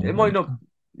Arsenal wrong. It might not.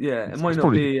 Yeah, it might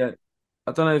not be.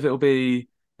 I don't know if it'll be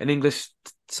an English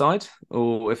side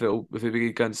or if it'll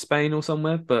be going to Spain or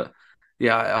somewhere. But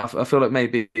yeah, I feel like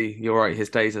maybe you're right. His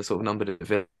days are sort of numbered at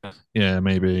Villa. Yeah,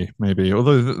 maybe.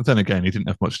 Although then again, he didn't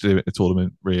have much to do at the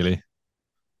tournament really.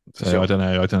 So sure. I don't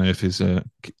know if his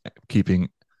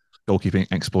goalkeeping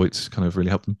exploits kind of really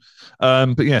helped them.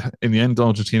 But yeah, in the end,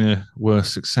 Argentina were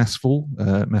successful.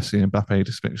 Messi and Mbappe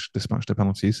dispatched their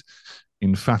penalties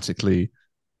emphatically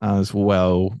as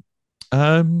well.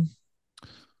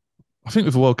 I think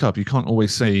with the World Cup, you can't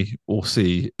always say or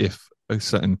see if a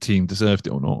certain team deserved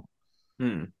it or not.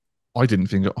 I didn't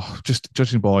think, just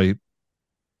judging by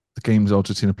the games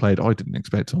Argentina played, I didn't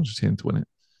expect Argentina to win it.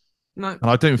 No.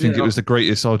 And I don't think it was the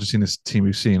greatest Argentina team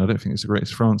we've seen. I don't think it's the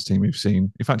greatest France team we've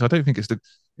seen. In fact, I don't think it's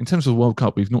in terms of the World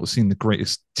Cup, we've not seen the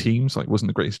greatest teams. Like, it wasn't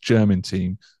the greatest German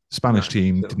team. The Spanish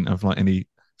team didn't have like any,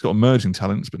 it's got emerging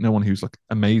talents, but no one who's like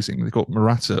amazing. They've got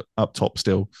Morata up top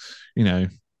still. You know,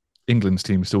 England's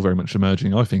team is still very much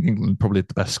emerging. I think England probably had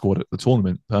the best squad at the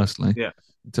tournament, personally. Yeah.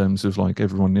 In terms of like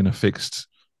everyone in a fixed,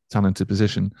 talented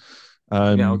position.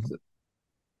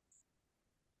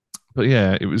 But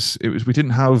yeah, it was. We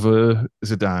didn't have a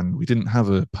Zidane, we didn't have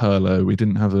a Pirlo, we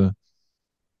didn't have a.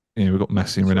 We got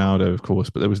Messi and Ronaldo, of course,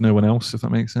 but there was no one else. If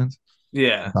that makes sense.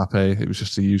 Yeah. Mbappe, it was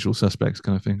just the usual suspects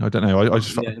kind of thing. I don't know. I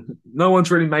just felt... no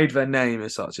one's really made their name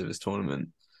as such of this tournament,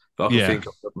 but I can think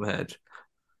off the top of my head.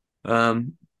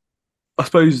 I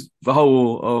suppose the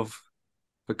whole of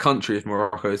the country of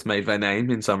Morocco has made their name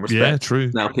in some respect. Yeah,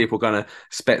 true. Now people are going to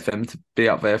expect them to be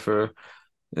up there for.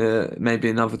 Maybe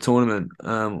another tournament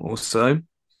or so,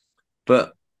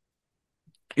 but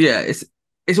yeah, it's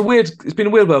been a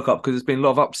weird World Cup because there's been a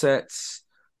lot of upsets.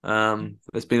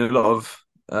 There's been a lot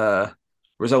of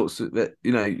results that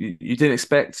you didn't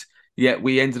expect. Yet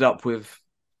we ended up with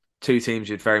two teams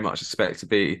you'd very much expect to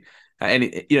be at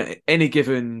any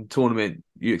given tournament.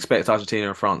 You expect Argentina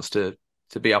and France to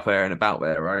be up there and about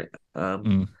there, right?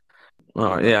 All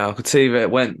right, yeah, I could see that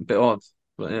it went a bit odd,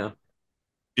 but yeah.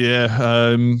 Yeah,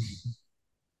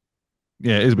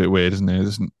 it is a bit weird, isn't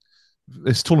it?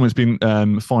 This tournament's been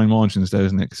fine margins there,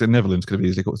 isn't it? Because the Netherlands could have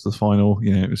easily got to the final.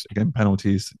 It was, again,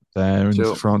 penalties there,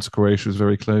 and France and Croatia was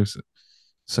very close at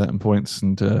certain points,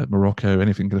 and Morocco,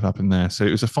 anything could have happened there. So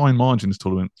it was a fine margins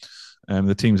tournament.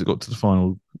 The teams that got to the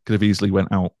final could have easily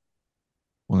went out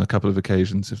on a couple of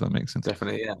occasions, if that makes sense.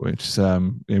 Definitely, yeah. Which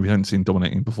we haven't seen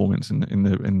dominating performance in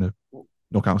the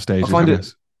knockout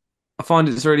stages. I find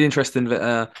it's really interesting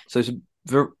that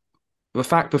the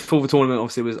fact before the tournament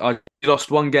obviously was I lost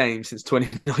one game since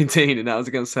 2019 and that was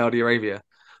against Saudi Arabia,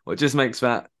 which just makes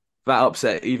that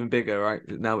upset even bigger, right?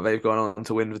 Now that they've gone on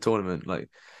to win the tournament, like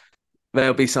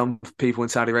there'll be some people in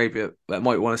Saudi Arabia that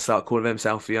might want to start calling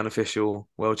themselves the unofficial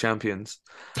world champions.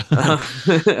 Yeah,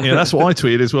 that's what I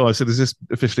tweeted as well. I said, does this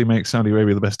officially make Saudi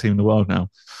Arabia the best team in the world now?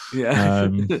 Yeah.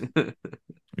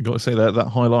 You've got to say that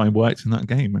high line worked in that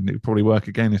game, and it would probably work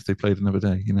again if they played another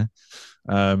day,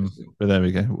 But there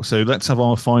we go. So let's have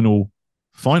our final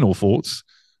thoughts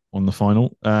on the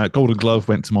final. Golden Glove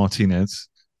went to Martinez.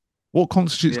 What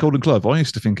constitutes Golden Glove? I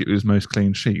used to think it was most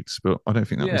clean sheets, but I don't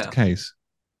think that was the case.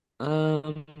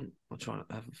 I'm trying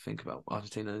to have a think about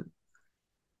Argentina.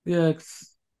 Yeah,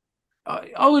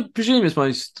 I would presume it's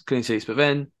most clean sheets, but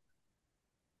then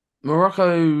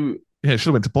Morocco. Yeah, it should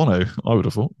have went to Bono, I would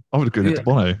have thought. I would have given it to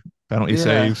Bono. Penalty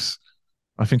saves.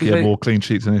 I think he had more clean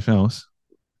sheets than anything else.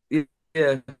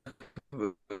 Yeah,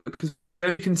 because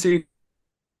they conceded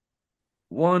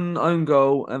one own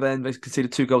goal and then they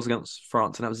conceded 2 goals against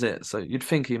France and that was it. So you'd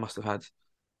think he must have had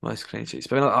most clean sheets.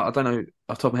 But I don't know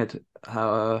off the top of my head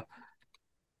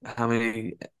how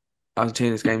many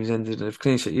Argentina's games ended with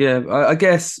clean sheet. Yeah, I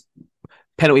guess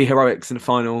penalty heroics in the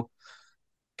final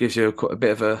gives you a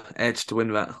bit of a edge to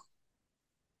win that.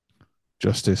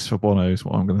 Justice for Bono is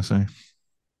what I'm going to say.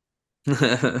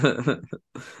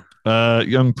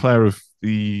 Young player of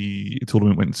the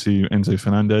tournament went to Enzo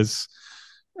Fernandez.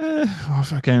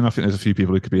 Again, I think there's a few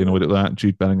people who could be annoyed at that.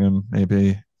 Jude Bellingham,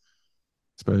 maybe. I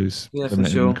suppose. Yeah, for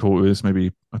limited sure. in quarters.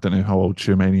 Maybe, I don't know how old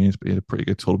Tchouameni is, but he had a pretty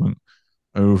good tournament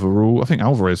overall. I think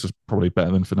Alvarez was probably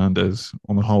better than Fernandez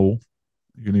on the whole.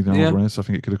 You need Alvarez. I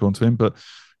think it could have gone to him. But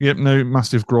yeah, no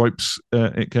massive gripes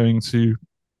it going to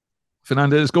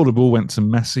Fernandez. Golden Ball went to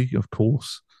Messi, of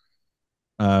course.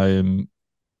 Again,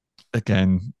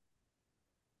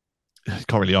 you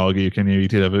can't really argue, can you? He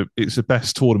did have it's the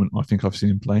best tournament I think I've seen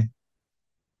him play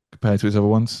compared to his other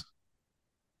ones.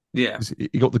 Yeah,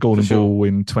 he got the Golden Ball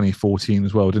in 2014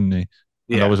 as well, didn't he?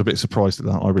 And I was a bit surprised at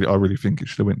that. I really think it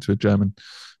should have went to a German.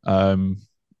 But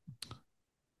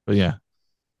yeah,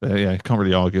 can't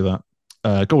really argue that.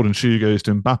 Golden Shoe goes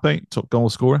to Mbappe, top goal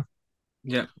scorer.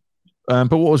 Yeah.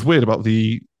 But what was weird about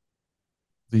the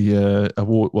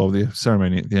award, the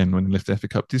ceremony at the end when they lift the FA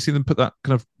Cup, did you see them put that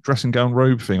kind of dressing gown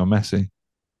robe thing on Messi?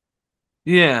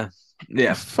 Yeah. What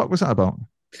the fuck was that about?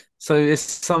 So it's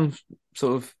some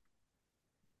sort of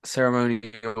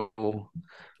ceremonial,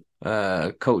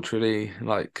 culturally,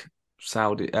 like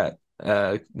Saudi,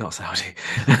 not Saudi,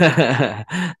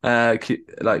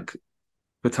 like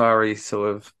Qatari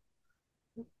sort of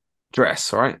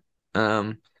dress, right?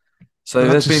 So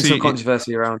there's been some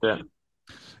controversy around it.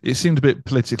 It seemed a bit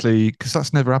politically, because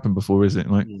that's never happened before, is it?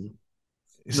 Like,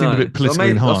 it seemed a bit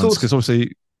politically enhanced, because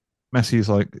obviously Messi is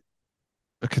like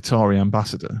a Qatari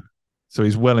ambassador, so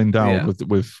he's well endowed with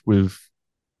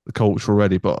the culture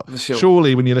already. But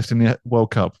surely, when you're lifting the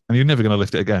World Cup, and you're never going to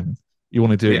lift it again, you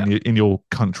want to do it in your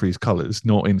country's colours,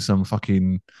 not in some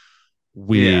fucking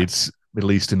weird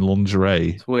Middle Eastern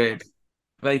lingerie. It's weird.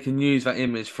 They can use that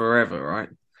image forever, right?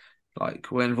 Like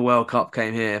when the World Cup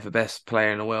came here, the best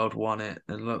player in the world won it,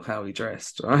 and look how he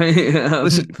dressed, right?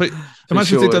 Listen, but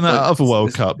imagine if they'd done that at other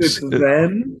World Cups.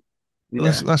 Then.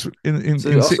 Yeah. That's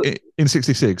in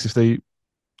 '66. If they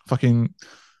fucking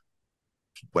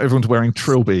everyone's wearing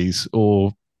trilbies,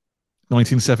 or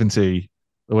 1970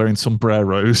 they're wearing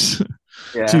sombreros.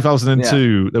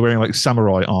 2002 they're wearing like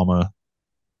samurai armor.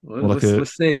 Well,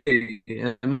 let's see.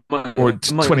 Or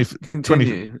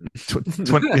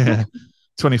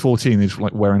 2014 is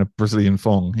like wearing a Brazilian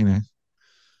thong, you know.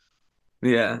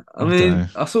 Yeah, I mean,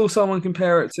 I saw someone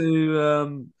compare it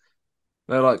to.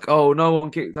 They're like, oh, no one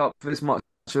kicked up this much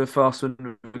of a fuss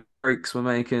when the Greeks were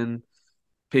making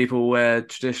people wear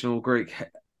traditional Greek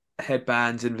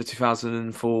headbands in the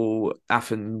 2004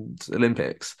 Athens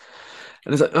Olympics.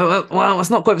 And it's like, oh, well, it's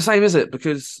not quite the same, is it?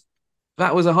 Because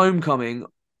that was a homecoming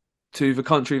to the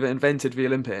country that invented the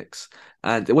Olympics.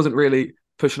 And it wasn't really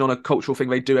pushing on a cultural thing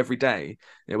they do every day.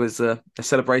 It was a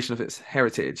celebration of its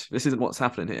heritage. This isn't what's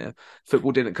happening here.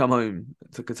 Football didn't come home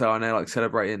to Qatar and they're like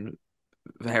celebrating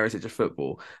the heritage of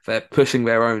football. They're pushing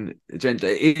their own agenda.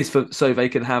 It is so they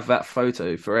can have that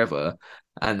photo forever,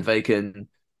 and they can,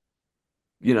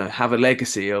 have a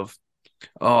legacy of,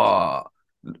 oh,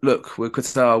 look, we're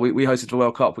Qatar, we hosted the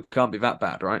World Cup, we can't be that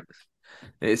bad, right?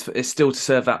 It's still to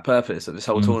serve that purpose that this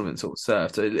whole tournament sort of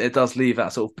served. So it does leave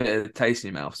that sort of bitter taste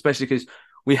in your mouth, especially because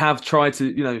we have tried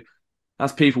to,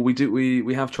 as people,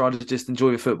 we have tried to just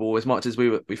enjoy the football as much as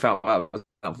we felt out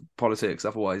of politics.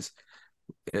 Otherwise,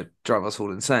 it drove us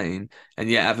all insane. And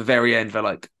yet, at the very end, they're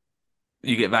like,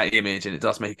 you get that image, and it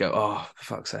does make you go, "Oh,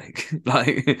 for fuck's sake!"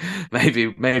 Like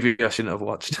maybe I shouldn't have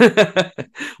watched.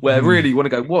 Where really you want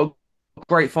to go, what a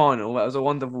great final! That was a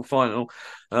wonderful final.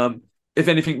 If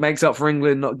anything makes up for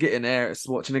England not getting there, it's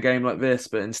watching a game like this.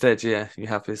 But instead, you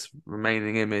have this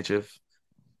remaining image of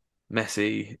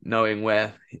Messi knowing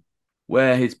where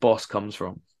his boss comes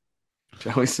from,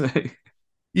 shall we say?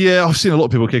 Yeah, I've seen a lot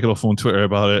of people kicking off on Twitter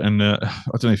about it, and I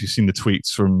don't know if you've seen the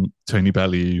tweets from Tony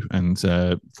Bellew and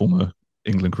former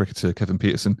England cricketer Kevin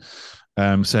Peterson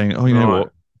saying, "Oh, you know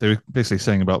what?" They were basically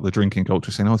saying about the drinking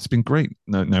culture, saying, "Oh, it's been great,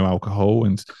 no alcohol,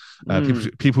 and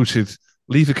people should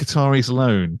leave the Qataris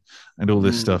alone," and all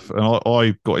this stuff. And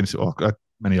I got into I had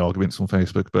many arguments on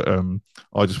Facebook, but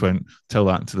I just went, tell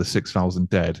that to the 6,000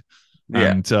 dead,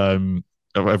 and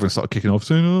everyone started kicking off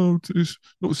saying, "Oh, it's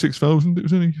not 6,000, it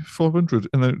was only 500,"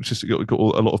 and then it's just got a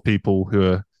lot of people who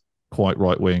are quite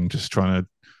right wing just trying to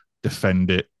defend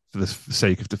it for the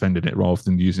sake of defending it rather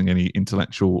than using any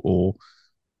intellectual or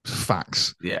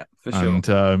facts. Yeah, for sure. And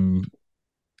I'm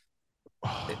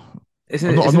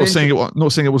not saying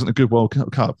it wasn't a good World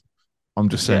Cup. I'm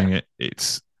just saying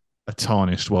it's a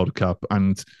tarnished World Cup,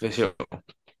 and for sure.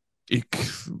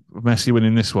 Messi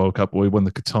winning this World Cup, or he won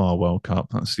the Qatar World Cup.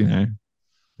 That's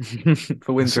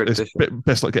for winter edition.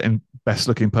 Best like getting best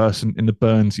looking person in the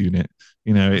Burns unit.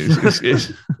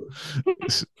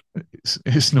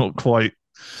 It's not quite.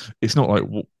 It's not like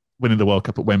winning the World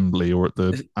Cup at Wembley or at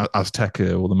the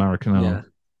Azteca or the Maracanã.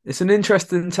 It's an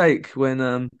interesting take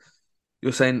when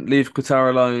you're saying leave Qatar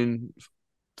alone.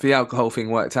 The alcohol thing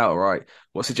worked out all right.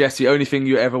 What suggests the only thing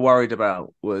you ever worried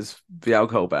about was the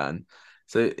alcohol ban.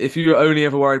 So if you're only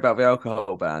ever worried about the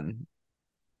alcohol ban,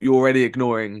 you're already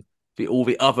ignoring all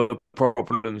the other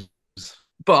problems.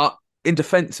 But in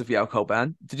defence of the alcohol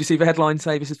ban, did you see the headline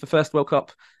say this is the first World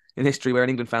Cup in history where an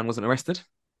England fan wasn't arrested?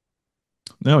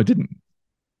 No, I didn't.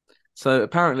 So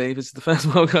apparently this is the first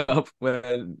World Cup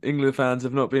where England fans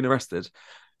have not been arrested.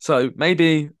 So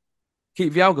maybe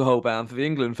keep the alcohol ban for the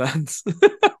England fans.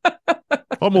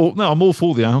 I'm all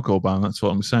for the alcohol ban. That's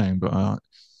what I'm saying. But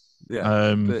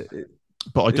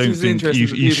but I don't think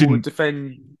you shouldn't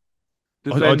defend.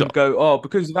 Because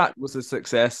that was a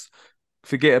success,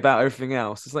 forget about everything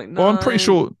else. It's like, no, well, I'm pretty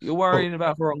sure you're worrying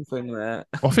about the wrong thing there.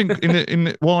 I think I've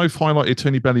highlighted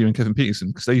Tony Bellew and Kevin Peterson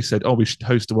because they said, we should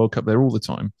host a World Cup there all the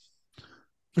time.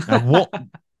 Now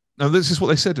this is what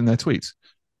they said in their tweets.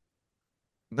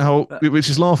 Now, which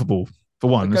is laughable. For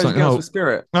one, it's like the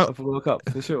spirit of the World Cup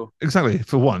for sure. Exactly.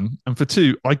 For one, and for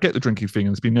two, I get the drinking thing,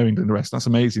 and there's been no England arrest. That's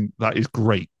amazing. That is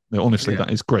great. No, honestly, that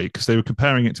is great because they were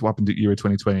comparing it to what happened at Euro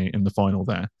 2020 in the final.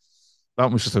 There, that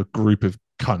was just a group of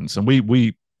cunts, and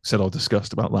we said I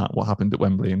discussed about that what happened at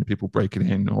Wembley and the people breaking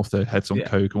in off their heads on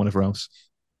coke and whatever else.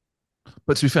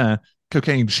 But to be fair,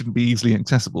 cocaine shouldn't be easily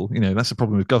accessible. That's a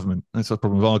problem with government. That's a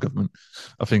problem with our government.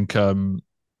 I think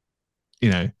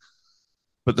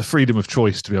but the freedom of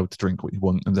choice to be able to drink what you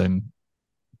want and then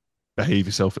behave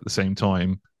yourself at the same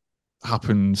time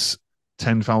happens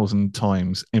 10,000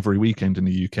 times every weekend in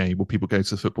the UK where people go to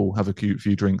the football, have a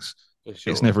few drinks.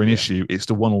 Sure, it's never an issue. It's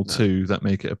the one or two that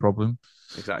make it a problem.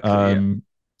 Exactly.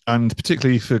 And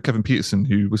particularly for Kevin Peterson,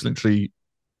 who was literally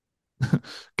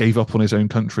gave up on his own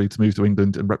country to move to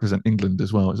England and represent England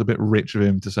as well. It's a bit rich of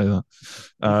him to say that.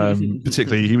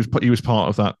 Particularly, he was part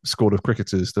of that squad of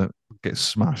cricketers that get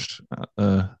smashed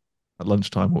at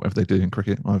lunchtime or whatever they do in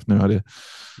cricket. I have no idea.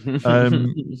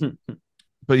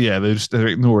 But yeah, they're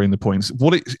ignoring the points.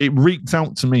 What it reeked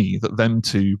out to me that them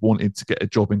two wanted to get a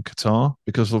job in Qatar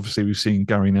because obviously we've seen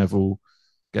Gary Neville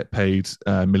get paid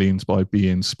millions by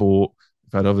beIN Sport.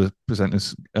 We've had other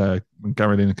presenters. When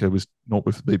Gary Lineker was not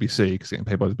with the BBC because getting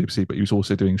paid by the BBC, but he was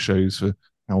also doing shows for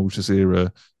Al Jazeera,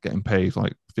 getting paid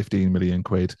like 15 million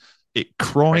quid. It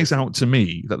cries out to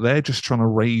me that they're just trying to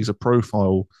raise a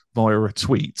profile via a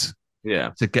tweet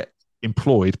to get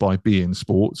employed by beIN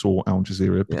Sports or Al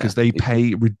Jazeera because they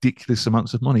pay ridiculous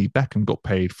amounts of money. Beckham got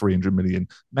paid 300 million.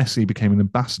 Messi became an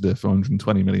ambassador for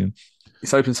 120 million.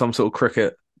 He's hoping some sort of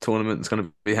cricket tournament that's going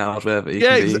to be held wherever he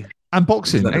can be. And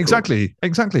boxing, exactly.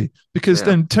 Because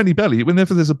then Tony Bellew,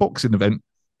 whenever there's a boxing event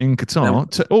in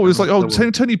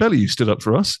Qatar, Tony Bellew stood up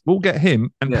for us. We'll get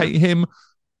him and pay him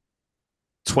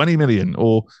 20 million.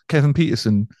 Or Kevin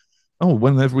Peterson,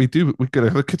 whenever we do, we're going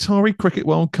to have a Qatari Cricket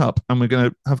World Cup and we're going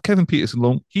to have Kevin Peterson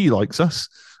along. He likes us.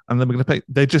 And then we're going to pay.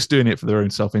 They're just doing it for their own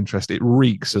self-interest. It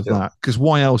reeks of that. Because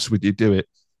why else would you do it?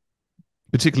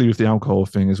 Particularly with the alcohol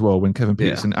thing as well. When Kevin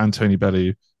Peterson and Tony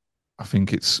Bellew, I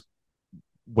think it's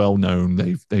well known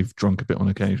they've drunk a bit on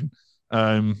occasion.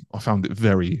 I found it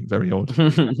very, very odd.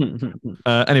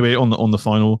 Anyway, on the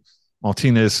final,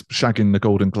 Martinez shagging the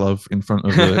Golden Glove in front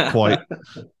of a quite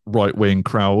right-wing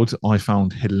crowd, I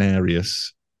found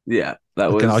hilarious. Yeah,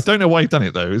 that was. I don't know why he done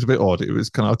it though. It was a bit odd. It was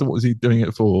kind of. I don't know what was he doing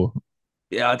it for.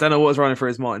 Yeah, I don't know what was running through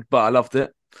his mind, but I loved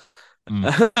it.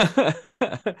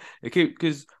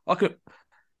 Because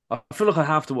I feel like I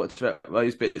have to watch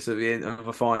those bits at the end of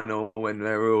a final when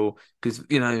they're all because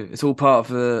it's all part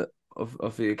of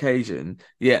the occasion.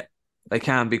 Yet they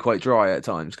can be quite dry at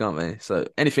times, can't they? So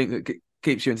anything that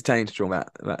keeps you entertained during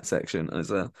that section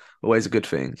is always a good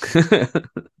thing.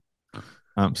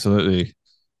 Absolutely.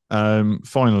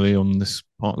 Finally, on this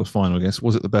part of the final, I guess,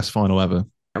 was it the best final ever?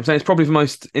 I'm saying it's probably the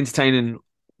most entertaining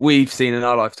we've seen in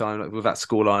our lifetime, like with that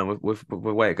scoreline, with the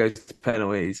way it goes to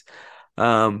penalties.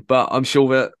 But I'm sure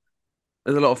that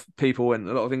there's a lot of people and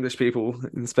a lot of English people,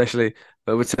 especially,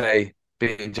 that would say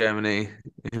being Germany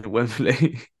in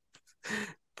Wembley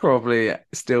probably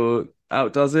still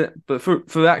outdoes it. But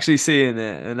for actually seeing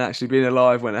it and actually being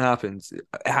alive when it happens,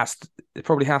 it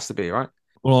probably has to be, right?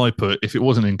 Well, I put if it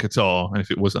wasn't in Qatar and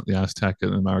if it was at the Azteca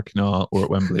and the Maracanã or at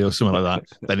Wembley or something like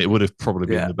that, then it would have probably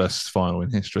been the best final in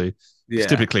history. Yeah,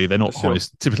 typically they're not high.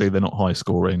 Typically they're not high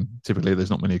scoring. Typically there's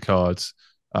not many cards.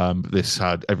 But this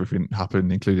had everything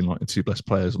happen, including like the two best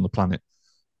players on the planet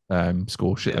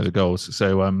score shitload of goals.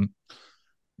 So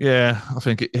I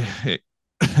think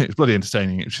it's bloody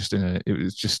entertaining. It's just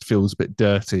it just feels a bit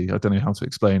dirty. I don't know how to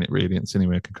explain it really. It's the only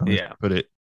way I can kind of put it.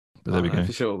 But there we go.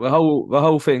 For sure. The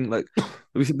whole thing, like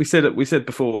we said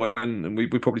before, and we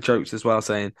probably joked as well,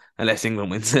 saying unless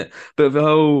England wins it. But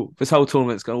this whole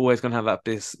tournament's always going to have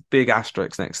this big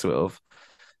asterisk next to it of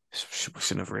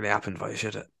shouldn't have really happened, though,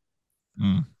 should it?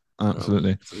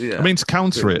 Absolutely. Yeah. I mean, to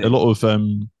counter it, a lot of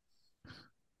to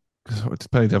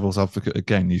play devil's advocate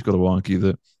again, you've got to argue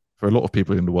that for a lot of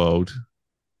people in the world,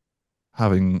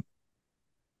 having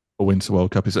a Winter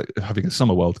World Cup is like having a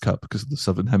Summer World Cup because of the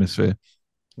Southern Hemisphere.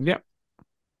 Yep.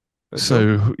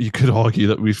 So you could argue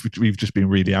that we've just been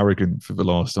really arrogant for the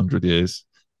last 100 years,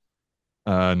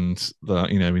 and that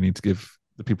we need to give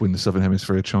the people in the Southern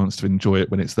Hemisphere a chance to enjoy it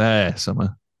when it's their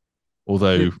summer.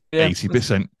 Although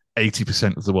 80%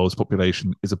 of the world's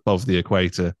population is above the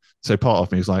equator, so part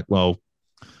of me is like, well,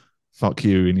 fuck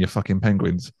you and your fucking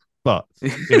penguins. But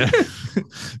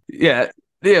yeah.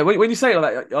 When you say it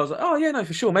like that, I was like, oh yeah, no,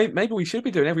 for sure. Maybe we should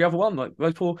be doing every other one like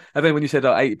those poor. And then when you said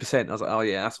 80%, I was like, oh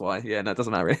yeah, that's why. Yeah, no, it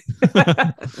doesn't matter really.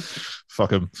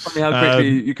 Fuck them. Funny how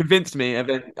quickly you convinced me and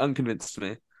then unconvinced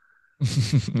me.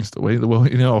 It's the way the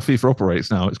world, how FIFA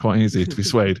operates now. It's quite easy to be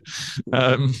swayed.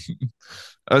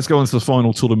 Let's go on to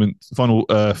the final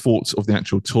thoughts of the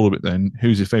actual tournament. Then,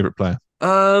 who's your favourite player?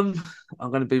 I'm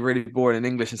going to be really boring in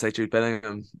English and say Jude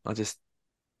Bellingham.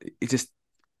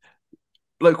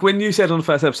 Like when you said on the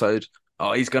first episode,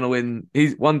 oh, he's going to win.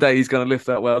 One day he's going to lift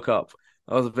that World Cup.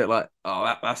 I was a bit like,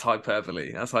 oh, that's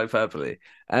hyperbole. That's hyperbole.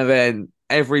 And then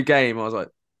every game, I was like,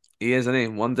 he isn't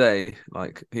in one day.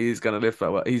 Like he's going to lift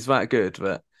that World. He's that good,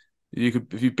 but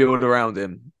if you build around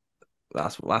him,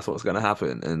 that's what's going to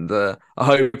happen. And I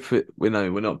hope I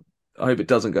hope it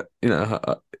doesn't go.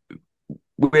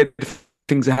 Weird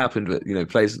things have happened, but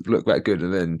players look that good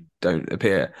and then don't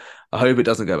appear. I hope it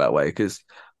doesn't go that way because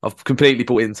I've completely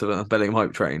bought into the Bellingham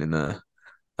hype train, and I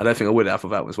don't think I would have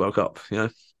without this World Cup.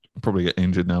 I'll probably get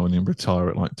injured now and then retire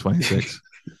at like 26.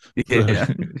 yeah.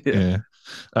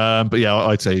 But yeah,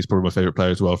 I'd say he's probably my favourite player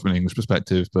as well from an English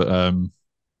perspective. But I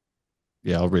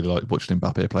really like watching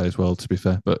Mbappe play as well, to be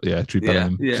fair. But yeah, Jude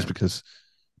Bellingham, just because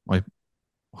I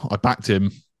backed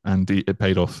him and it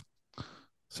paid off.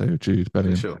 So Jude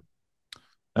Bellingham. Sure.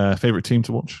 Favourite team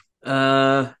to watch? It's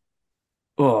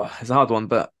a hard one,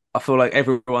 but I feel like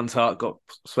everyone's heart got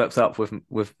swept up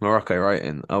with Morocco, right?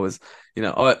 And I was,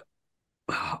 I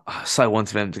so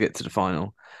wanted them to get to the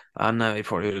final. I know they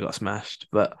probably would have got smashed,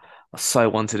 but I so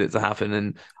wanted it to happen.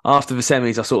 And after the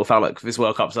semis, I sort of felt like this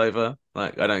World Cup's over.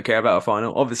 Like I don't care about a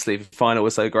final. Obviously, the final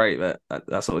was so great that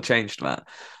sort of changed that.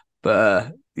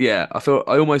 But I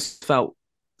almost felt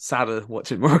sadder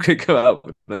watching Morocco go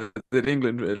out than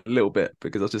England a little bit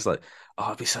because I was just like, oh,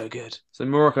 it'd be so good. So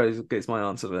Morocco gets my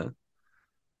answer there.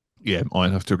 Yeah,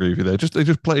 I'd have to agree with you there. They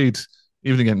just played,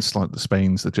 even against like the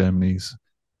Spains, the Germanys,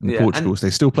 and the Portugals,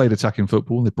 they still played attacking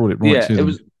football. They brought it right to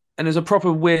them. And it was a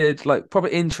proper weird, like proper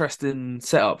interesting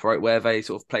setup, right? Where they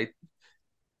sort of played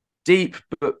deep,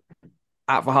 but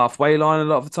at the halfway line a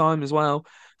lot of the time as well.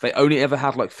 They only ever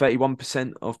had like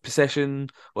 31% of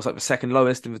possession, was like the second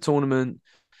lowest in the tournament.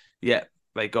 Yeah,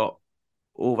 they got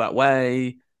all that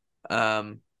way.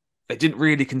 They didn't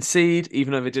really concede,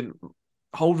 even though they didn't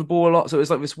hold the ball a lot. So it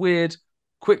was like this weird,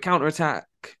 quick counter-attack,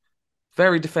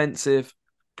 very defensive,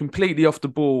 completely off the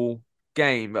ball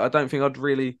game. But I don't think I'd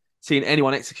really seen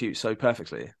anyone execute so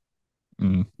perfectly.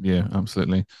 Yeah,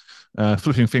 absolutely.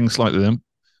 Flipping things slightly then,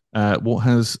 what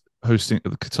has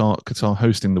Qatar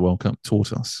hosting the World Cup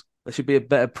taught us? There should be a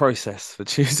better process for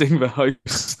choosing the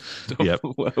host of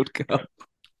the World Cup.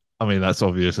 I mean, that's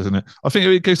obvious, isn't it? I think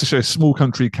it goes to show a small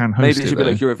country can host it. Maybe it should be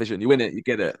like Eurovision. You win it, you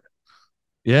get it.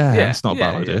 Yeah, that's not a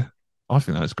bad idea. I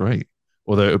think that's great.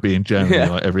 Although it would be in Germany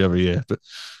like every other year. But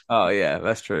oh yeah,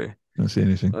 that's true. Don't see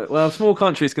anything. Well, if small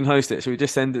countries can host it, should we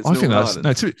just send it to Northern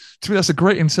Ireland? To me that's a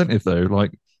great incentive though.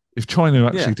 Like if China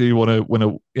actually do want to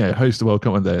win host the World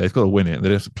Cup one day, they've got to win it.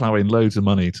 They have to plough in loads of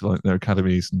money to like their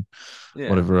academies and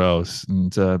whatever else.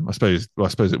 And I suppose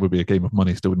it would be a game of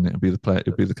money still, wouldn't it? It'd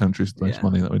be the countries with the most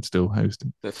money that would still host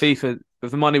it. But FIFA,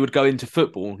 if the money would go into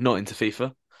football, not into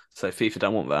FIFA. So FIFA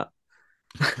don't want that.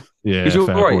 Yeah, because you're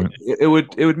right. Point.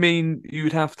 It would mean you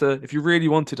would have to, if you really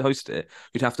wanted to host it,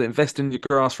 you'd have to invest in your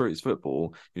grassroots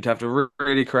football. You'd have to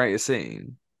really create a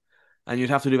scene, and you'd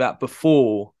have to do that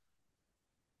before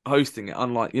hosting it.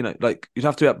 Unlike like you'd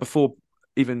have to do that before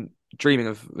even dreaming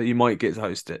of that you might get to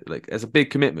host it. Like there's a big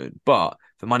commitment, but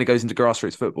the money goes into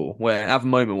grassroots football. Where at the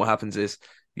moment, what happens is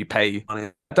you pay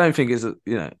money. I don't think is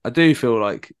I do feel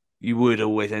like you would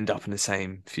always end up in the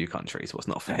same few countries. What's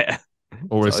not fair.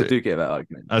 Or so I do get that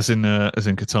argument. As in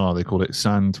Qatar, they call it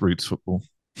sand roots football.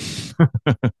 I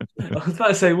was about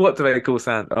to say, what do they call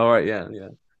sand? All right, yeah.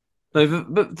 No,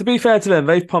 but to be fair to them,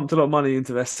 they've pumped a lot of money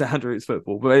into their sand routes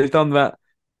football, but they've done that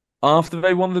after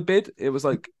they won the bid. It was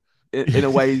like in a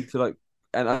way to like,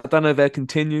 and I don't know if they'll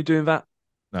continue doing that.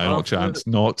 No, not a chance.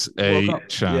 Not a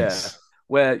chance. Yeah,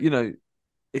 where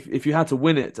if you had to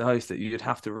win it to host it, you'd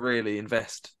have to really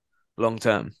invest long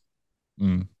term.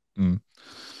 So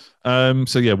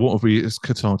yeah, what have we? Has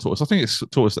Qatar taught us? I think it's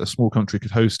taught us that a small country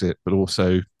could host it, but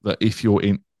also that if you're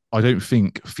in, I don't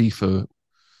think FIFA.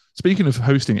 Speaking of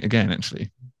hosting it again,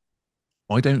 actually,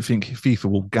 I don't think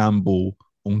FIFA will gamble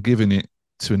on giving it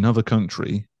to another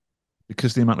country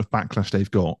because the amount of backlash they've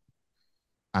got,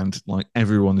 and like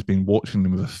everyone has been watching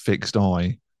them with a fixed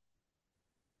eye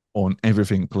on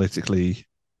everything politically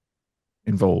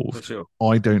involved. Sure.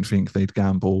 I don't think they'd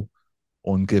gamble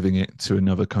on giving it to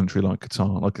another country like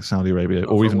Qatar, like a Saudi Arabia,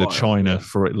 or even to China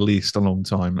for at least a long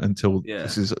time until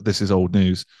this is old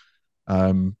news.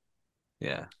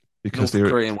 Because the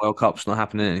Korean World Cup's not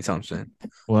happening anytime soon.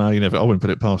 Well, I wouldn't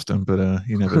put it past them, but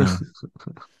you never know.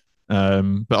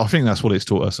 But I think that's what it's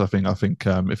taught us. I think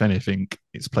if anything,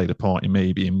 it's played a part in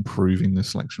maybe improving the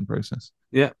selection process.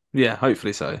 Yeah,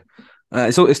 hopefully so.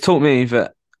 It's taught me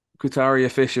that Qatari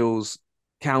officials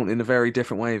count in a very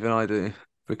different way than I do,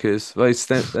 because those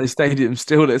stadiums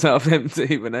still looked half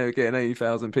empty when they were getting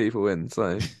 80,000 people in.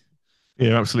 So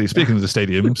yeah, absolutely. Speaking of the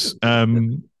stadiums,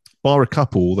 bar a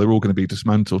couple, they're all going to be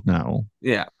dismantled now.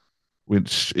 Yeah,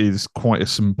 which is quite a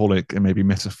symbolic and maybe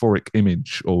metaphoric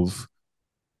image of,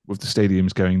 with the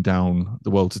stadiums going down,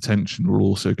 the world's attention will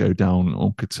also go down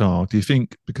on Qatar. Do you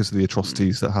think because of the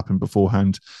atrocities that happened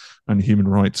beforehand and human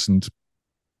rights and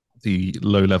the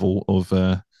low level of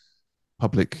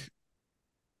public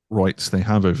rights they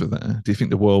have over there, do you think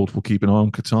the world will keep an eye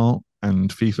on Qatar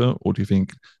and FIFA, or do you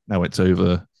think now it's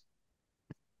over,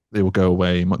 they will go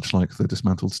away, much like the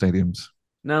dismantled stadiums?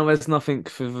 Now there's nothing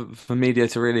for media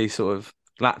to really sort of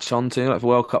latch onto. Like the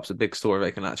World Cup's a big story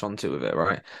they can latch onto with it,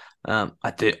 right? I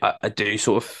do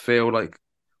sort of feel like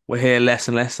we'll hear less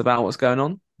and less about what's going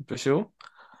on, for sure.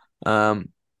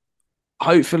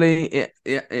 Hopefully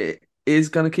it is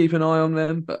going to keep an eye on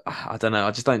them, but I don't know.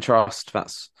 I just don't trust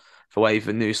that's the way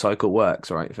the news cycle works,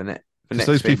 right? The next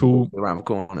those people around the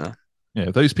corner.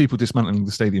 Yeah, those people dismantling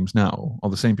the stadiums now are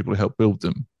the same people who helped build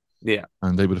them. Yeah,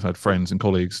 and they would have had friends and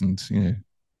colleagues and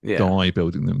die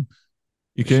building them.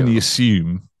 You can only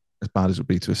assume, as bad as it would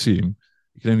be to assume,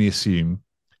 you can only assume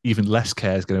even less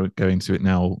care is going to go into it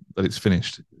now that it's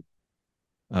finished.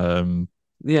 And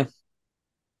you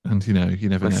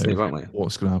never know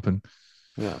what's going to happen.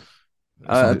 Yeah,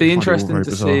 it'd be interesting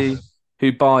to see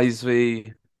who buys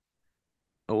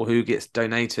or who gets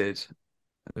donated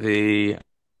the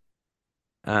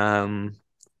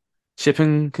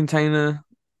shipping container.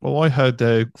 Well, I heard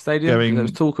stadium. There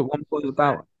was talk at one point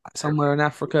about somewhere in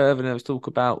Africa, and there was talk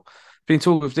about being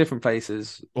talked of different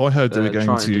places. Well, I heard they were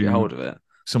going to get hold of it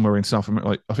somewhere in South America.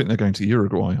 Like, I think they're going to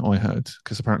Uruguay. I heard,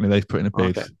 because apparently they've put in a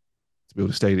bid to build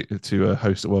a stadium to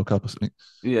host a World Cup or something.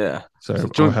 Yeah, so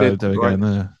I heard they were going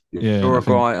there. Yeah,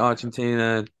 Uruguay,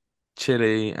 Argentina,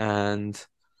 Chile, and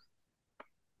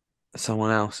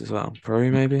someone else as well.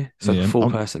 Peru, maybe. So a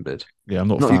 4-person bid. Yeah, I'm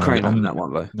not Ukraine on that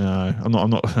one though. No, I'm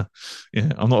not.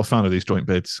 Yeah, I'm not a fan of these joint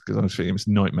bids because I just think it's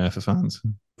a nightmare for fans.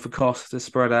 For costs to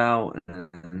spread out,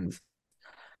 and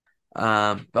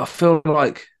I feel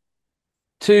like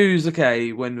 2's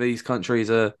okay when these countries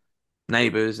are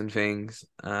neighbours and things.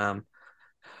 But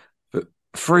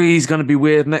 3's going to be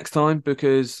weird next time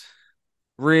because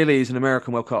really it's an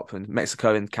American World Cup and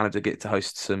Mexico and Canada get to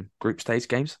host some group stage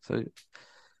games. So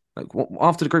like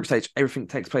after the group stage, everything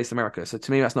takes place in America. So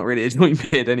to me, that's not really a joint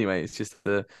bid anyway. It's just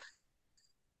it's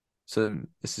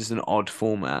just an odd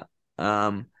format.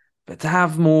 But to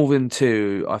have more than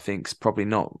 2, I think is probably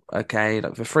not okay.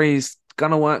 Like the 3's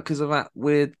gonna work because of that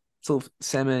weird sort of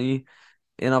semi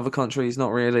in other countries,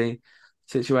 not really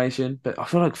situation. But I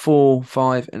feel like 4,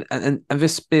 5, and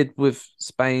this bid with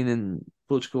Spain and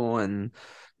Portugal and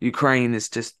Ukraine is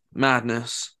just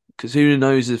madness. Because who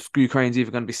knows if Ukraine's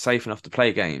even going to be safe enough to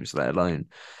play games, let alone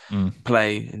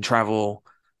play and travel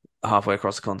halfway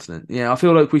across the continent. Yeah, I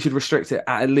feel like we should restrict it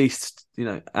at least,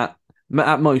 at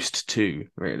most 2,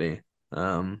 really.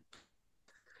 And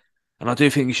I do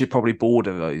think you should probably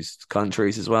border those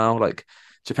countries as well. Like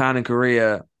Japan and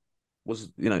Korea was,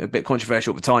 a bit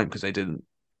controversial at the time because they didn't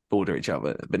border each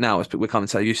other. But now we're coming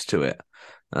so used to it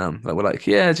that we're like,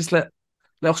 yeah, just let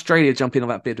Australia jump in on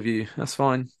that bid of you. That's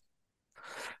fine.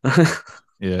 Yeah,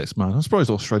 it's mad. I'm surprised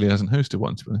Australia hasn't hosted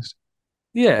one, to be honest.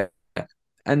 Yeah.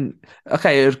 And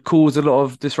okay, it caused a lot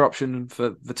of disruption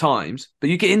for the times,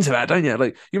 but you get into that, don't you?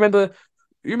 Like you remember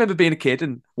being a kid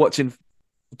and watching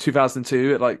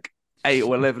 2002 at like 8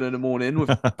 or 11 in the morning with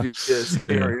your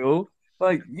cereal.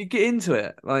 Like, you get into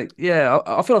it. Like, yeah,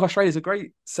 I feel like Australia's a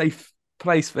great, safe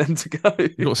place for them to go.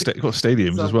 You've got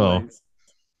stadiums as well.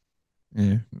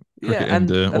 Yeah, cricket and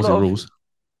Aussie rules.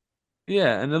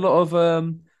 Yeah, and a lot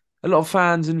of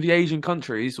fans in the Asian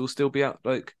countries will still be out.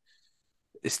 Like,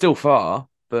 it's still far,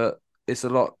 but it's a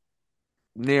lot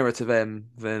nearer to them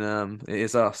than it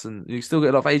is us. And you still get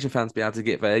a lot of Asian fans be able to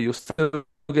get there. You'll still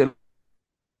get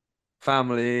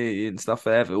family and stuff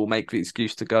there that will make the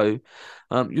excuse to go.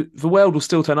 The world will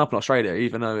still turn up in Australia,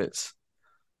 even though it's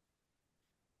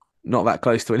not that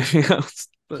close to anything else.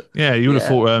 But yeah, you would have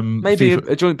thought maybe FIFA...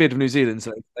 a joint bid of New Zealand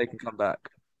so they can come back.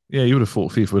 Yeah, you would have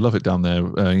thought FIFA would love it down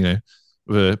there.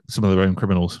 With some of their own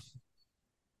criminals.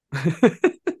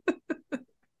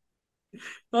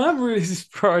 I'm really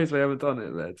surprised they haven't done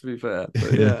it there, to be fair.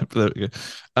 But yeah. There we go.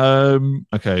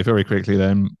 Okay, very quickly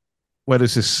then. Where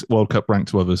does this World Cup rank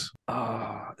to others?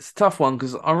 It's a tough one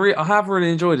because I have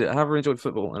really enjoyed it. I have really enjoyed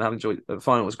football and I have enjoyed the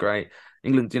final was great.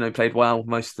 England, played well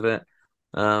most of it.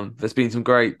 There's been some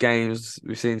great games.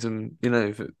 We've seen some,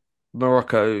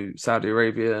 Morocco, Saudi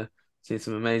Arabia, seen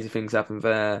some amazing things happen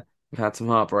there. We've had some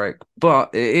heartbreak,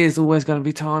 but it is always going to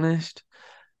be tarnished.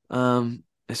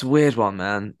 It's a weird one,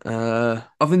 man.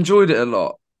 I've enjoyed it a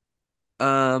lot.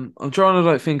 I'm trying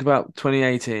to think about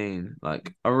 2018.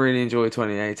 Like, I really enjoyed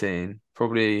 2018,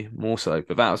 probably more so,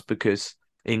 but that was because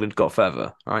England got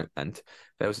further, right? And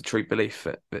there was a true belief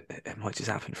that it might just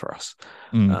happen for us.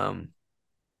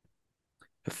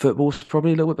 Football's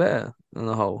probably a little bit better than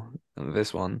the whole than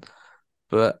this one,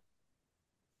 but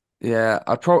yeah,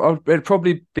 it'd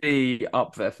probably be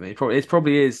up there for me. It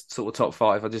probably is sort of top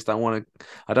 5. I just don't want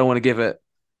to give it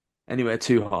anywhere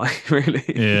too high, really.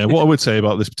 Yeah, what I would say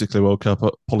about this particular World Cup,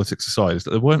 politics aside, is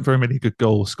that there weren't very many good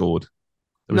goals scored.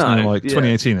 There was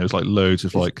 2018. There was loads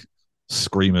of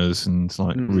screamers and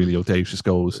really audacious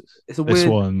goals. It's a this weird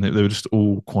one. They were just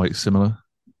all quite similar.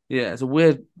 Yeah, it's a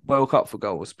weird World Cup for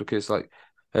goals because I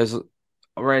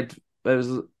read there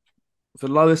was the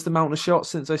lowest amount of shots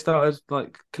since they started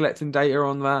collecting data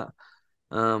on that.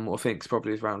 I think it's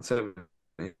probably around 70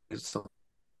 something.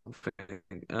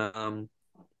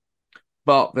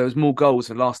 But there was more goals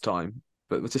than last time.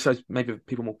 But it just shows maybe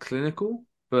people more clinical.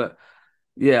 But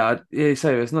yeah,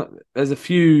 so there's a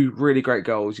few really great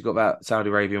goals. You've got that Saudi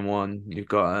Arabian one. You've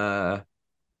got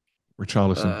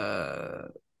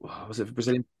Richarlison. Was it for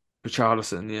Brazilian?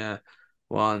 Richarlison, yeah.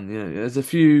 One. There's a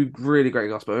few really great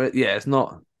goals, but yeah, it's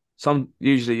not.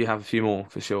 Usually you have a few more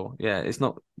for sure. Yeah, it's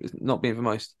not being the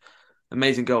most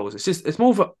amazing goals. It's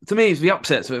more to me. It's the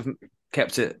upsets that have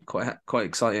kept it quite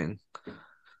exciting.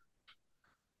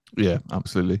 Yeah,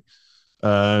 absolutely.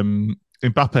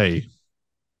 Mbappe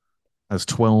has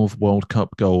 12 World Cup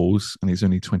goals and he's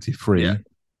only 23. Yeah,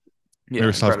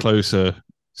 Miroslav Klose,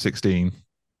 16.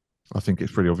 I think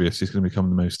it's pretty obvious he's going to become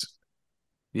the most.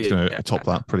 He's going to top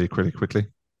that pretty quickly.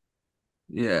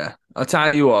 Yeah, I'll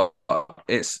tell you what,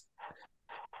 it's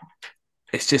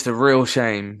just a real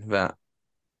shame that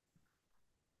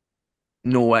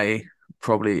Norway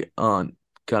probably aren't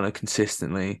going to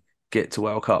consistently get to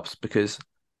World Cups because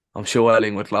I'm sure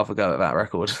Erling would love a go at that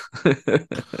record.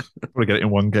 Probably get it in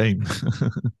one game.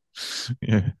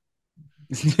 Yeah.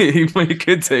 He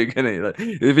could do, couldn't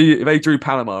he? If they drew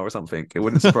Panama or something, it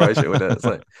wouldn't surprise you, would it?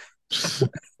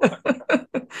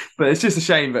 But it's just a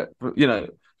shame that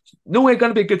Norway are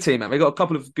going to be a good team, man. They got a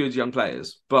couple of good young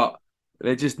players, but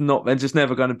they're just not. They're just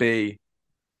never going to be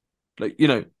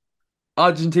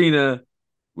Argentina.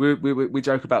 We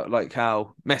joke about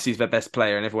how Messi's their best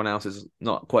player and everyone else is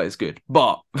not quite as good,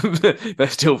 but they're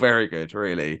still very good,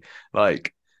 really.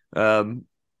 Haaland,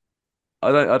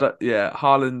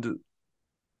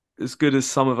 as good as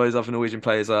some of those other Norwegian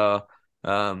players are,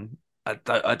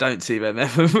 I don't see them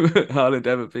Haaland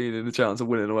ever being in the chance of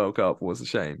winning a World Cup. Was a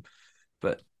shame,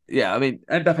 but yeah, I mean,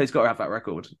 Mbappe's got to have that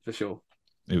record for sure.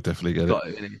 He'll definitely get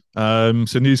it.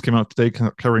 So news came out today.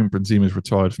 Karim Benzema is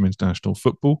retired from international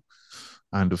football.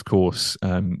 And of course,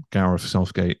 Gareth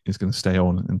Southgate is going to stay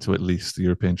on until at least the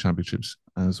European Championships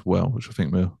as well, which I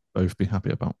think we'll both be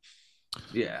happy about.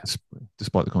 Yeah.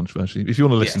 Despite the controversy. If you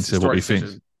want to listen to what we think,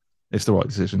 it's the right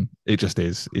decision. It just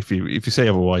is. If you say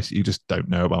otherwise, you just don't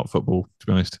know about football, to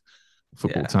be honest.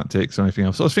 Football tactics or anything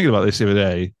else. I was thinking about this the other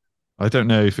day. I don't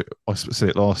know if I said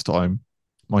it last time.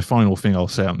 My final thing I'll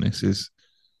say on this is,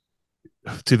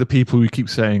 to the people who keep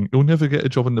saying, you'll never get a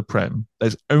job in the Prem,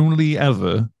 there's only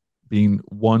ever been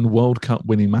one World Cup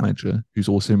winning manager who's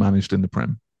also managed in the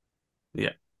Prem.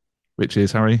 Yeah. Which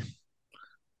is, Harry?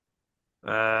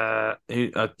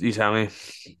 You tell me.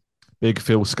 Big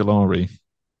Phil Scolari.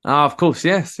 Of course,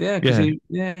 yes. Yeah.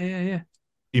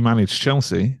 He managed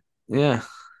Chelsea Yeah.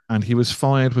 And he was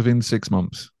fired within 6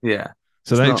 months. Yeah.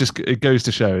 So it goes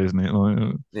to show, isn't it?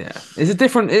 Like, yeah. It is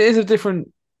a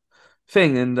different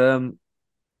thing. And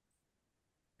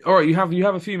all right, you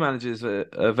have a few managers that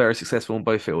are very successful on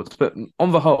both fields, but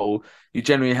on the whole, you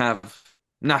generally have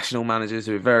national managers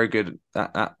who are very good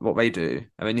at what they do,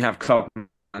 and then you have club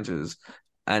managers,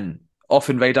 and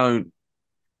often they don't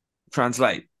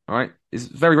translate. All right, it's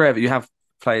very rare that you have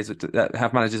players that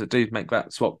have managers that do make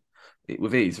that swap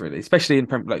with ease, really, especially in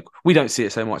like we don't see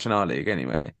it so much in our league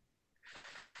anyway,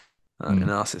 in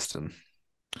our system.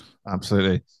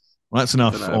 Absolutely, well, that's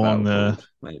enough on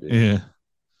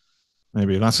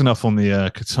maybe that's enough on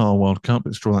the Qatar World Cup.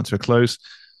 Let's draw that to a close.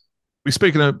 We've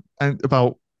spoken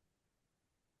about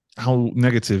how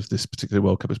negative this particular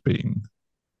World Cup has been,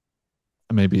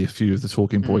 and maybe a few of the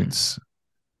talking points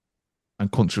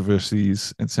and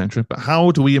controversies, etc. But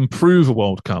how do we improve a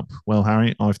World Cup? Well,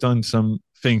 Harry, I've done some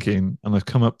thinking and I've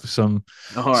come up with some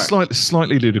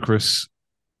slightly ludicrous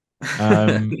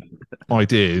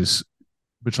ideas,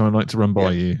 which I'd like to run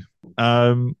by you.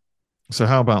 So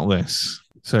how about this?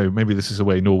 So maybe this is a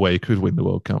way Norway could win the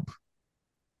World Cup.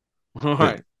 All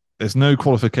right. There's no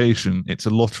qualification. It's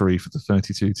a lottery for the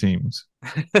 32 teams.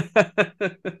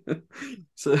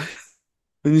 So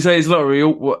when you say it's lottery,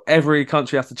 every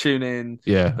country has to tune in.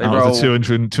 Yeah, out of the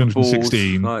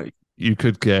 216, balls, you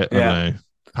could get, I don't know,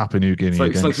 Papua New Guinea.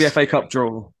 It's like the FA Cup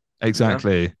draw.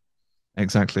 Exactly. Yeah?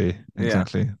 Exactly. Yeah.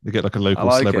 They get like a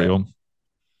local celebrity on.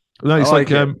 No, it's like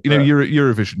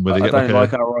Eurovision where they get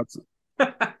like our odds.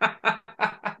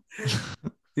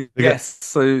 Yes,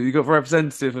 so you got a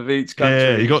representative of each country.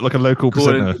 Yeah, you got like a local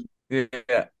presenter. Yeah.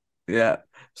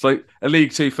 It's like a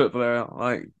League Two footballer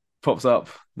like pops up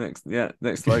next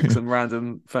like some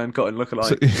random Fern Cotton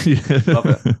lookalike. So, Love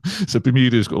it. So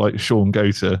Bermuda's got like Sean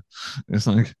Gota. It's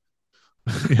like,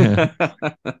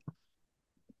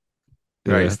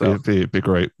 great stuff. It'd be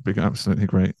great, absolutely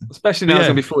great. Especially now it's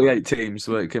gonna be 48 teams.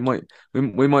 So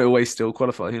we might always still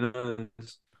qualify.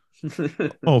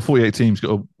 48 teams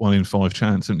got a 1 in 5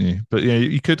 chance, haven't you? But yeah,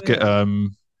 you could get.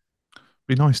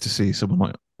 Be nice to see someone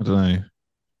like, I don't know,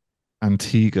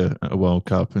 Antigua at a World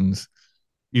Cup, and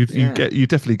you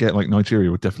definitely get like Nigeria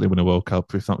would definitely win a World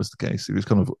Cup if that was the case. It was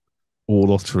kind of all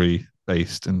lottery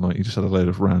based, and like you just had a load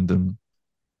of random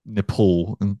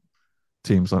Nepal and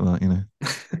teams like that,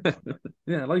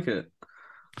 Yeah, I like it.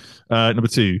 Number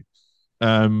 2,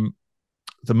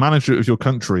 the manager of your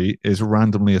country is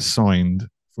randomly assigned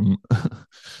from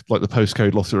like the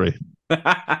postcode lottery.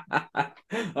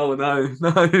 Oh no,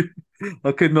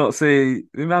 I could not see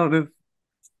the amount of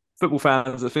football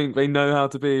fans that think they know how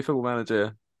to be a football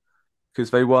manager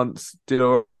because they once did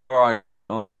all right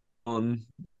on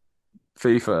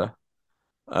FIFA.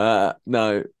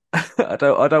 No, I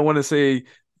don't want to see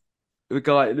the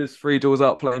guy that's 3 doors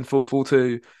up playing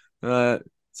 4-4-2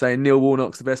 saying Neil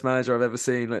Warnock's the best manager I've ever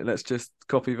seen. Like, let's just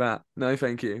copy that. No,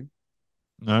 thank you.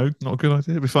 No, not a good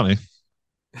idea. It'd be funny.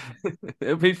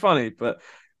 It'd be funny, but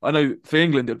I know for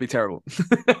England it'd be terrible.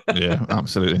 Yeah,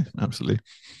 absolutely.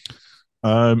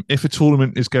 If a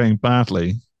tournament is going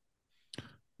badly,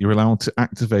 you're allowed to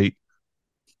activate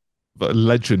the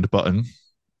legend button,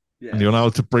 and you're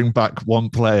allowed to bring back one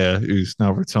player who's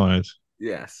now retired.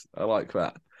 Yes, I like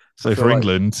that. So for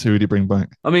England, who would you bring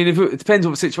back? I mean, it depends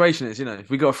what the situation is. If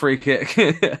we got a free kick,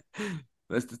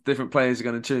 there's different players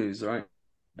you're going to choose, right?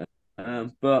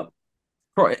 But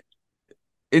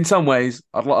in some ways,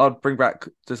 I'd bring back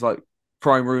just like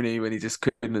Prime Rooney when he just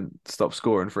couldn't stop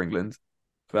scoring for England.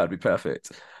 That'd be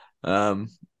perfect. Thing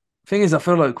is, I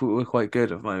feel like we're quite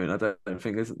good at the moment. I don't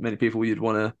think there's many people you'd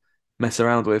want to mess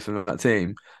around with in that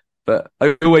team. But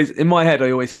in my head, I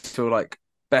always feel like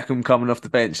Beckham coming off the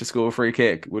bench to score a free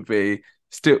kick would be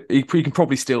still. He can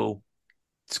probably still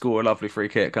score a lovely free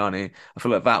kick, can't he? I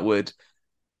feel like that would.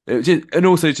 And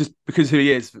also just because who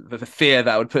he is, the fear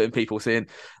that would put in people seeing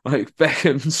like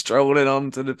Beckham strolling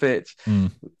onto the pitch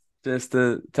just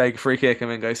to take a free kick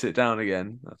and then go sit down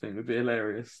again, I think would be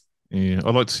hilarious. Yeah,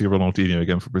 I'd like to see Ronaldinho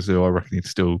again for Brazil. I reckon he'd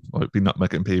still like be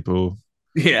nutmegging people.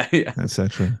 Yeah,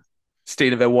 etc.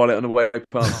 Stealing their wallet on the way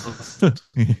past.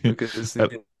 Because,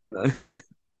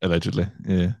 allegedly,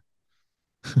 yeah.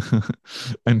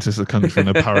 Enters the country in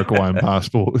a Paraguayan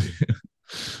passport.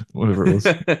 Whatever it was.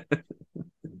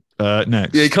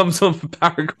 Next. Yeah, he comes on for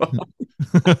Paraguay.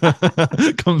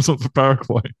 Comes on for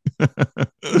Paraguay. I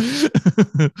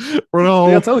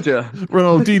told you.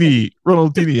 Ronaldinho.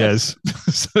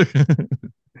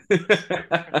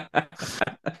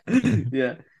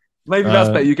 Yeah. Maybe that's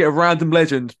better. You get a random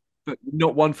legend, but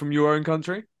not one from your own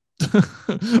country.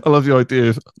 I love the idea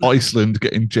of Iceland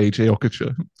getting JJ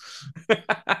Okocha.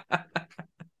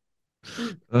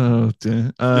 Oh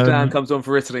dear. Zidane comes on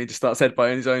for Italy and just starts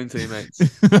headbutting his own teammates.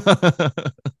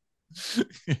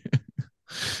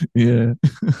 Yeah.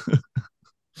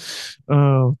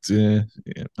 Oh dear.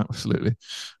 Yeah, absolutely.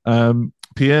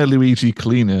 Pierluigi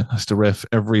Collina has to ref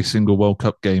every single World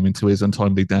Cup game until his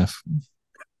untimely death.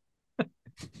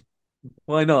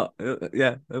 Why not?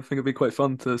 Yeah, I think it'd be quite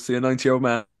fun to see a 90-year-old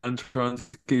man trying to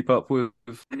keep up with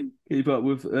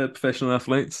professional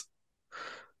athletes.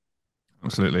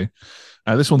 Absolutely.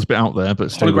 This one's a bit out there, but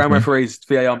hologram referees,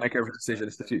 VAR make every decision.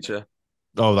 It's the future.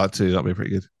 Oh, that too. That'd be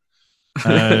pretty good.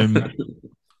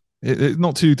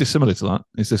 Not too dissimilar to that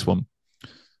is this one.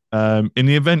 In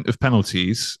the event of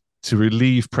penalties, to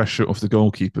relieve pressure off the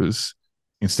goalkeepers,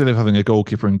 instead of having a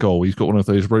goalkeeper in goal, he's got one of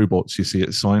those robots you see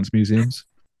at science museums.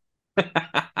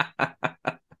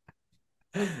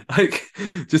 Like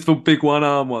just for big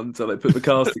one-arm ones, so they put the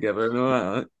cars together and all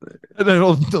that. Right?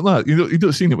 No, not that. You've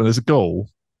not seen it when there's a goal,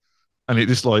 and it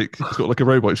just like it's got like a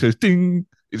robot. It says ding.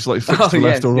 It's like flips to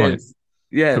left or right.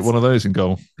 Yes. Put one of those in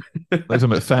goal. They have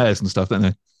them at fairs and stuff, don't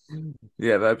they?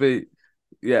 Yeah, that'd be.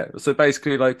 Yeah, so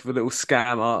basically like the little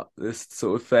scam art, this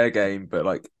sort of fair game, but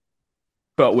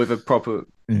with a proper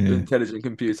intelligent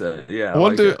computer. Yeah, I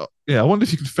wonder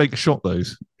if you could fake shot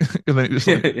those. And then it just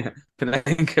like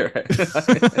Panenka.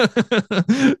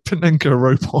 Panenka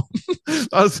robot.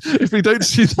 If we don't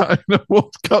see that in a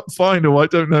World Cup final, I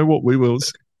don't know what we will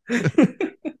see.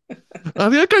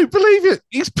 I don't believe it.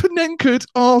 He's Panenka'd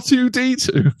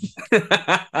R2D2.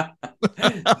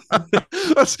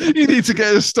 You need to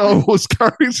get a Star Wars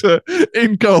character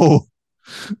in goal.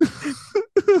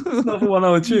 It's not the one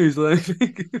I would choose. Though.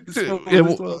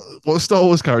 What Star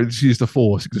Wars character just use the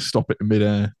Force? You can just stop it in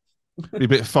midair. Be a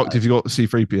bit fucked if you got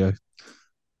C-3PO.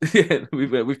 Yeah,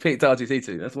 we've picked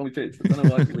R2D2. That's what we picked. I don't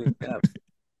know why we have.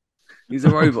 He's a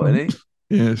robot, isn't he?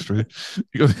 Yeah, it's true.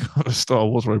 You got a Star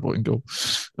Wars robot in goal.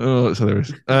 Oh, that's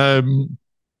hilarious. I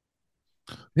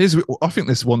think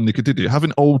this one they could do. Have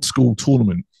an old school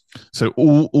tournament. So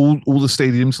all the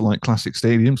stadiums are like classic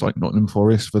stadiums, like Nottingham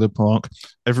Forest, Villa Park.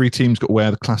 Every team's got to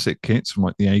wear the classic kits from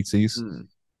like the 80s.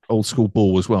 Old school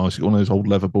ball as well. So you got one of those old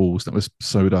leather balls that was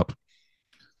sewed up.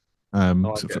 Have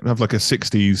like a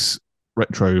 60s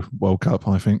retro World Cup,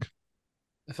 I think.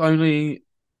 If only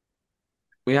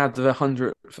we had the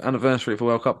 100th anniversary of the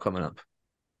World Cup coming up.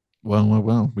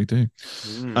 Well, we do.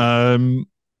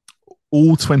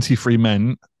 All 23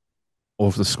 men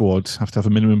of the squad have to have a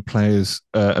minimum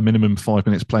 5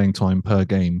 minutes playing time per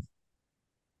game.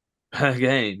 Per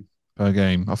game. I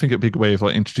think it'd be a good way of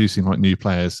like introducing like new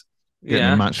players, getting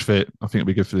them match fit. I think it'd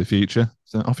be good for the future.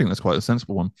 So I think that's quite a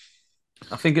sensible one.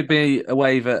 I think it'd be a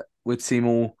way that we'd see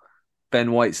more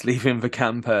Ben White's leaving the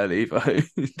camp early, though.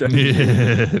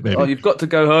 Maybe. Oh, you've got to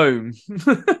go home.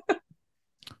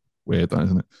 Weird, that,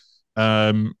 isn't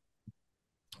it?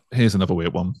 Here's another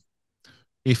weird one.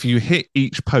 If you hit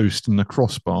each post in the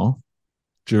crossbar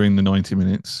during the 90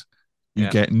 minutes, you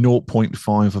get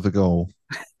 0.5 of a goal.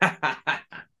 I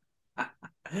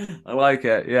like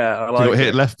it. Yeah, I like it.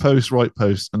 Hit left post, right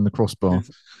post, and the crossbar.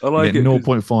 I like it.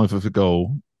 0.5 of a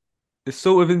goal. It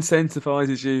sort of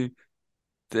incentivizes you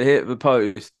to hit the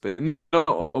post, but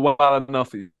not well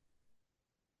enough. You're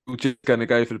just going to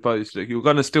go for the post. Like, you're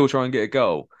going to still try and get a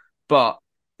goal, but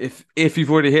if you've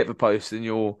already hit the post and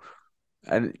you're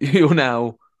now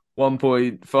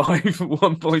 1.5,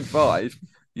 1.5,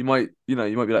 you might be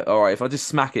like, all right, if I just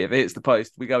smack it, if it hits the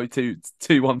post, we go to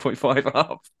 1.5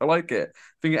 up. I like it.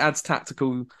 I think it adds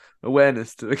tactical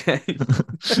awareness to the game.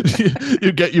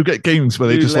 you get games where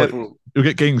they just level. You'll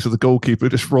get games where the goalkeeper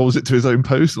just rolls it to his own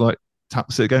post, like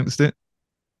taps it against it,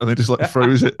 and then just like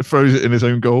throws it in his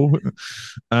own goal.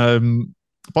 But I'm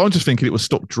just thinking it would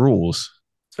stop draws.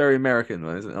 It's very American,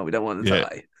 though, isn't it? Oh, we don't want to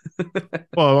tie.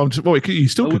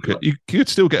 You could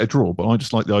still get a draw, but I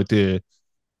just like the idea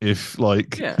if it's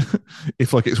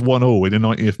 1-1 in the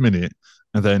 90th minute,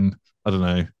 and then I don't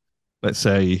know, let's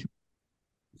say,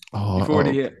 you've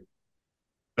already hit.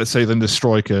 Let's say then the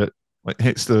striker like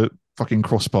hits the fucking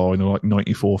crossbar in the like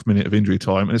 94th minute of injury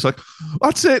time, and it's like,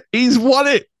 that's it, he's won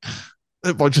it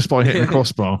by hitting the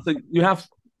crossbar. So you have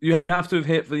to have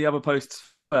hit for the other posts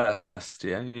first,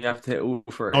 yeah. You have to hit all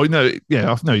three. Oh no,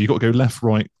 yeah, no, you got to go left,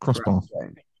 right, crossbar.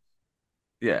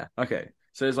 Yeah, okay.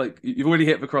 So it's like you've already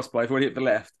hit the crossbar, you've already hit the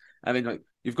left, and then like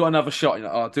you've got another shot.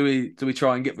 You're like, do we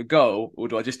try and get the goal, or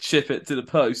do I just chip it to the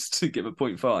post to get the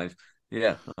 0.5?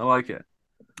 Yeah, I like it.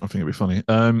 I think it'd be funny.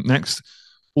 Next,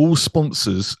 all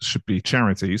sponsors should be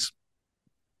charities,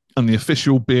 and the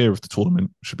official beer of the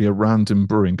tournament should be a random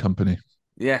brewing company.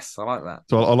 Yes, I like that.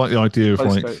 So I like the idea of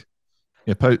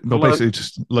Yeah, basically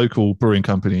just local brewing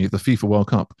company. The FIFA World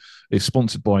Cup is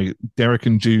sponsored by Derek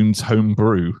and June's Home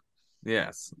Brew.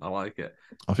 Yes, I like it.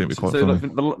 I think it'd be quite funny.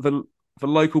 Like the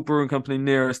local brewing company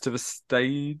nearest to the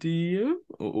stadium,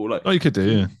 or like you could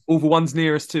do, yeah. All the ones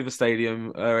nearest to the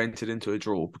stadium are entered into a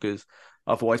draw because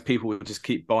otherwise people would just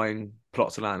keep buying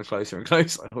plots of land closer and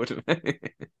closer, wouldn't they?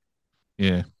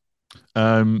 Yeah.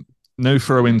 No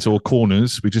throw-ins or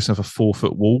corners. We just have a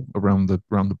 4-foot wall around the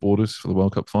borders for the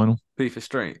World Cup final. FIFA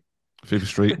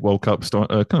Street World Cup style,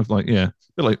 kind of like a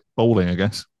bit like bowling, I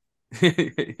guess. yeah.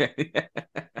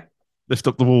 Lift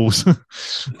up the walls.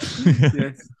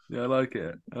 Yes, yeah, I like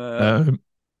it.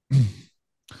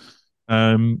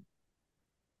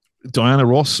 Diana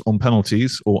Ross on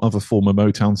penalties or other former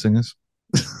Motown singers.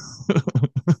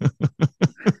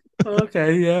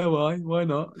 Okay, yeah, why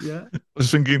not? Yeah. I was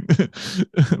thinking,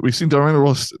 we've seen Diana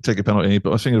Ross take a penalty, but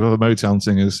I was thinking of other Motown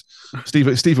singers.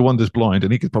 Stevie Wonder's blind,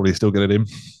 and he could probably still get it in.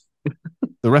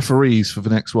 The referees for the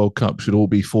next World Cup should all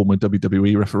be former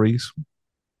WWE referees.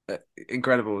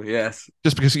 Incredible, yes.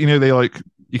 Just because you can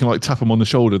tap them on the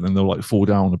shoulder, and then they'll fall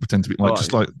down and pretend to be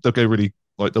they'll go really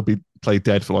they'll be played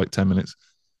dead for 10 minutes.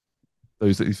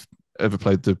 Those that have ever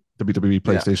played the WWE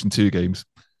PlayStation 2 games,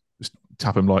 just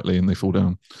tap them lightly and they fall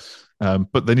down.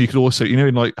 But then you could also, in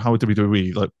how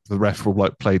WWE, the ref will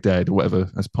play dead or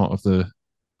whatever as part of the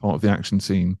action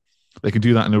scene. They can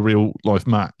do that in a real life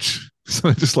match. So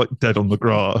they're just dead on the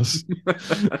grass,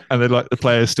 and then the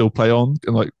players still play on,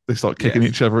 and they start kicking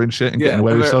each other and shit and getting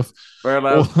away with stuff. We're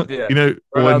allowed,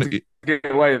 to get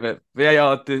away with it.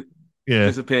 VAR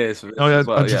disappears. For this as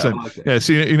well.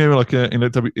 So in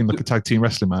a tag team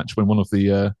wrestling match, when one of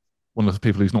the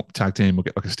people who's not tagged in will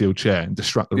get a steel chair and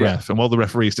distract the ref, and while the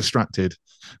referee is distracted,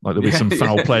 there'll be some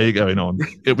foul play going on.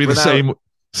 It'll be the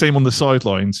same on the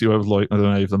sidelines. You have I don't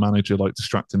know, the manager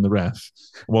distracting the ref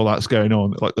while that's going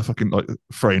on, the fucking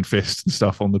throwing fists and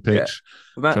stuff on the pitch.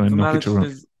 Yeah. The manager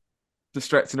is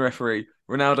distracting the referee.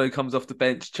 Ronaldo comes off the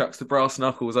bench, chucks the brass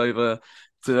knuckles over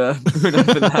to Bruno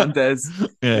Fernandes.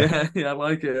 I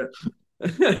like it.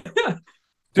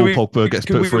 Pogba gets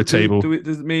put for a table.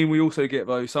 Does it mean we also get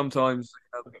those sometimes?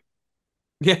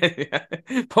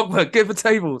 Pogba, get the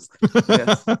tables.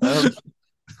 Yes.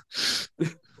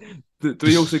 Do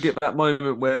we also get that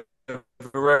moment where the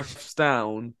ref's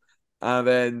down and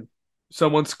then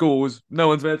someone scores, no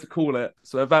one's there to call it,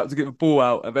 so they're about to get the ball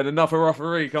out, and then another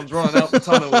referee comes running out the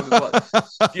tunnel and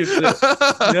gives it.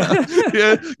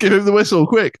 Give him the whistle,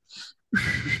 quick.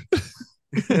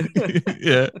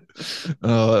 Yeah.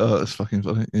 Oh, that's fucking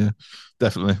funny. Yeah,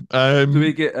 definitely. Do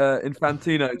we get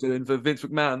Infantino doing the Vince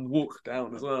McMahon walk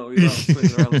down as well?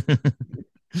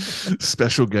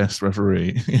 Special guest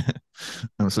referee. Yeah,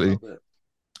 absolutely.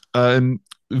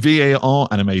 VAR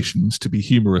animations to be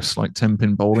humorous, like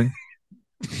 10-pin bowling.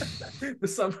 For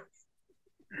some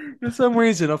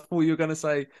reason, I thought you were going to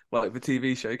say the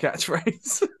TV show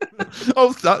catchphrase.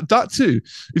 Oh, that too.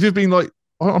 If you've been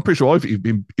I'm pretty sure I've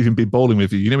even been bowling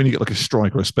with you. When you get a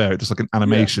strike or a spare, it's just an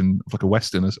animation of a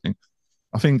Western or something.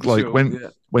 I think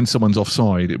when someone's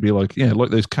offside, it'd be those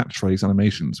catchphrase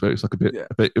animations where it's a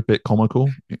bit comical.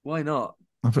 Why not?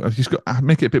 I've just got to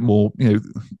make it a bit more.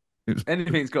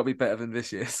 Anything's got to be better than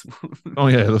this year's. Oh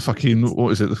yeah, the fucking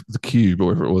what is it? The cube or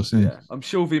whatever it was. Yeah. I'm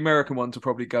sure the American ones will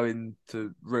probably go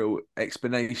into real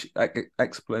explanation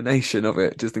of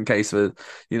it, just in case the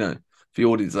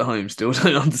audience at home still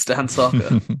don't understand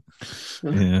soccer.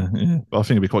 yeah. But I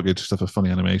think it'd be quite good just to have a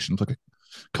funny animation, like a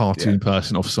cartoon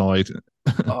person offside.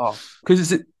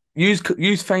 Because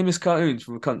use famous cartoons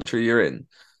from the country you're in.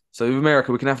 So in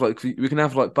America, we can have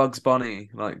Bugs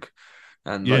Bunny, Roadrunner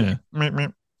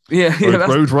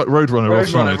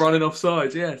offside. Running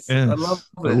offside. Yes, yeah. I love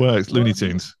it. It works. Looney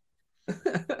Tunes.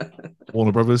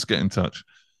 Warner Brothers, get in touch.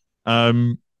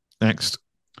 Next,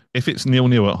 if it's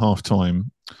 0-0 at half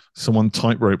time, someone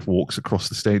tightrope walks across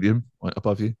the stadium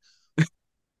above you.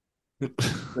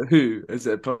 Who is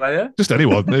it? A player? Just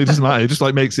anyone. It doesn't matter. It just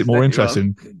makes it more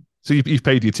interesting. So you've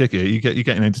paid your ticket. You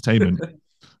get an entertainment,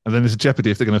 and then there's a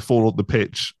jeopardy if they're going to fall on the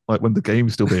pitch when the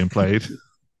game's still being played.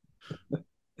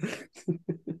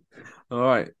 All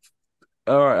right.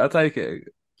 I'll take it.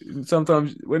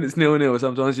 Sometimes when it's 0-0,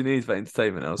 sometimes you need that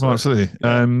entertainment elsewhere. Absolutely.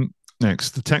 Yeah.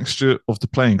 Next, the texture of the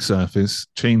playing surface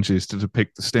changes to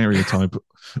depict the stereotype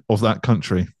of that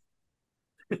country.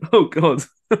 Oh God.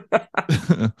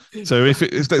 So if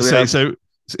it's so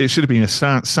it should have been a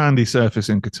sandy surface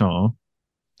in Qatar.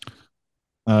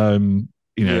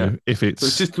 If it's so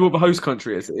it's just what the host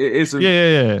country is. It is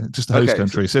just the host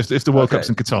country. So if the World Cup's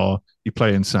in Qatar, you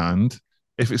play in sand.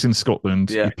 If it's in Scotland,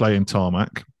 you play in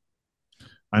tarmac.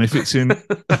 And if it's in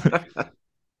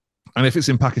And if it's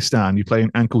in Pakistan, you play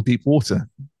in ankle deep water.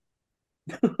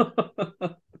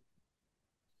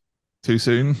 Too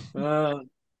soon? Oh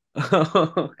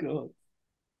God.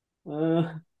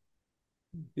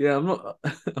 Yeah,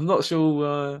 I'm not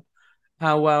sure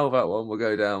how well that one will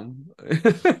go down.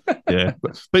 Yeah,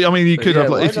 but I mean, you could have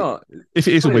like if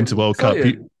it is a Winter World Cup,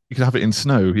 you could have it in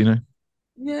snow.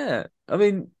 Yeah, I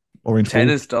mean, or in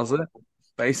tennis does it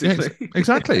basically. Yeah,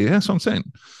 exactly. Yeah, that's what I'm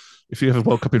saying. If you have a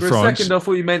World Cup in France, for a second I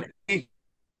thought you meant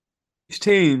each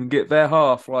team get their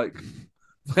half, like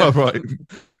oh, right,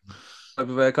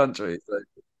 over their country. So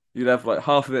you'd have like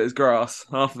half of it is grass,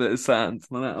 half of it is sand.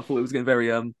 Like that. I thought it was getting very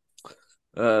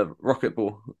rocket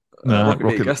ball. No,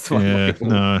 rocket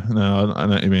no, I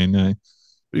know what you mean. No,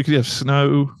 but you could have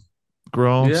snow,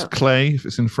 grass, clay if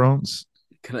it's in France.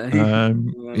 Clay,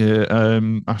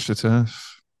 AstroTurf.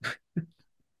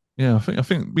 Yeah, I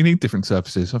think we need different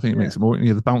surfaces. I think it makes it more.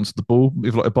 The bounce of the ball,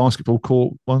 if like a basketball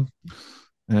court one.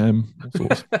 All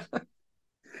sorts.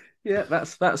 Yeah,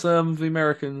 that's the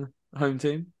American home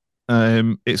team.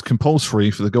 It's compulsory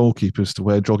for the goalkeepers to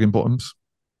wear jogging bottoms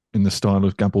in the style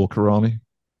of Gabor Kiraly.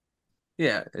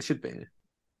 Yeah, it should be.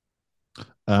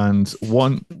 And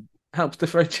one helps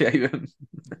differentiate them.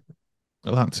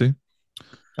 That too.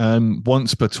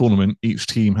 Once per tournament, each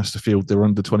team has to field their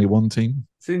under-21 team.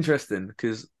 It's interesting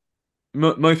because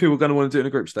most people are going to want to do it in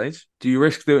a group stage. Do you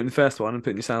risk doing it in the first one and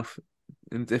putting yourself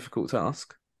in a difficult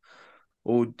task?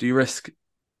 Or do you risk,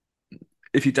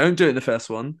 if you don't do it in the first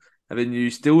one, and then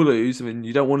you still lose, and then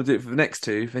you don't want to do it for the next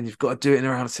two, then you've got to do it in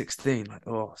around 16. Like,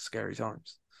 oh, scary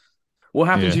times. What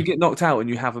happens if you get knocked out and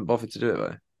you haven't bothered to do it,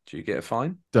 though? Do you get a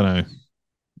fine? Don't know.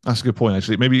 That's a good point,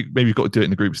 actually. Maybe you've got to do it in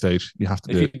the group stage. You have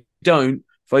to do it. If you don't,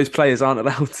 those players aren't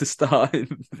allowed to start in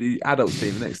the adult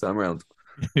team next time around.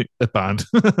 Banned.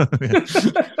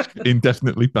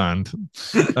 Indefinitely banned.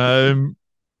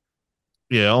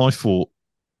 Yeah, I thought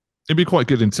it'd be quite a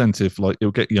good incentive. Like,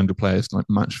 it'll get younger players like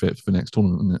match fit for the next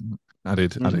tournament, and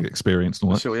added experience and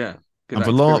all that. Sure, yeah. And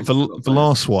the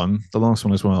last one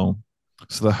as well.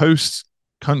 So the host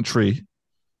country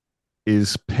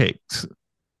is picked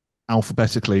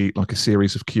alphabetically, like a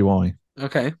series of QI.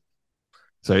 Okay.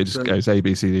 So it just goes A,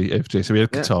 B, C, D, F, G. So we had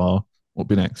Qatar. What'll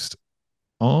be next?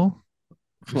 R?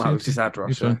 Well, we just had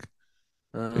Russia.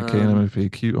 KNMOP,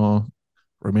 QR.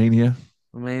 Romania,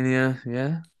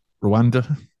 yeah.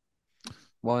 Rwanda.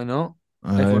 Why not?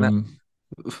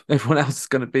 Everyone else is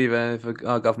going to be there if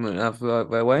our government have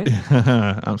their way.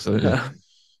 Absolutely. Yeah.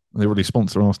 They already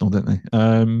sponsor Arsenal, don't they?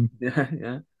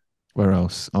 Yeah. Where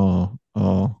else?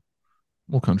 More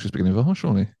countries beginning with R,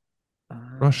 surely.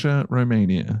 Russia,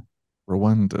 Romania,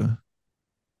 Rwanda.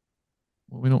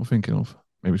 What are we not thinking of?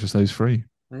 Maybe it's just those three.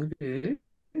 Maybe it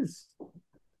is.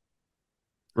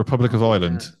 Republic of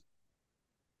Ireland.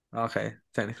 Yeah. Okay,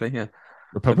 technically, yeah.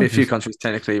 Republic. There'll be a few countries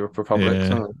technically republics.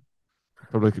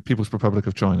 Yeah. People's Republic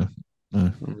of China.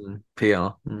 No.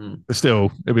 PR. But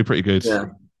still, it'll be pretty good.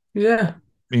 Yeah.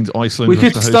 Means Iceland. We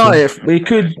could start it. We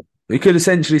could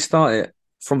essentially start it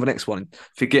from the next one.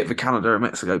 Forget the Canada and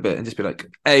Mexico bit and just be like,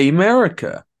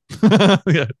 America.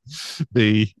 Yeah.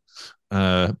 The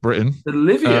Britain.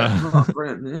 Bolivia. Not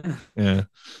Britain, yeah.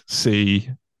 C,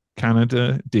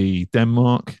 Canada. D,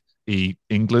 Denmark. E,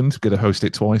 England. Going to host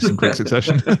it twice in quick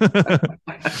succession. Fuck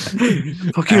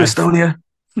you, Estonia.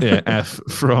 Yeah. F,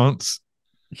 France.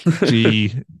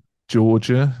 G,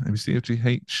 Georgia. Let me see if G,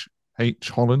 H,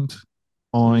 Holland.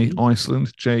 I,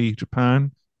 Iceland. J,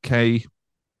 Japan. K,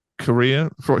 Korea.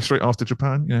 Straight after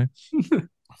Japan. Yeah.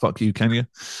 Fuck you, Kenya.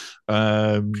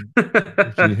 G,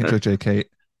 J, K,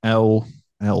 L.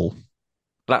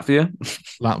 Latvia.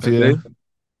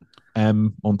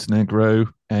 M, Montenegro.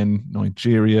 N,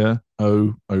 Nigeria.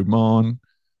 O, Oman.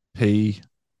 P,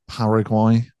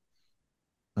 Paraguay.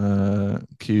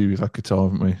 Q, we've had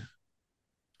Qatar, haven't we?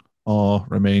 R,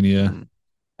 Romania.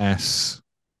 S,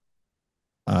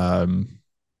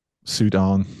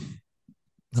 Sudan.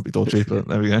 That'd be dodgy, but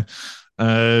there we go.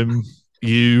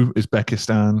 U,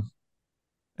 Uzbekistan.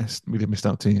 S, we did miss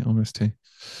out T, almost T.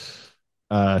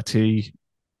 T,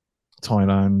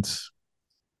 Thailand.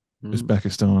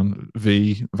 Uzbekistan.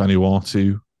 V,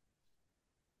 Vanuatu.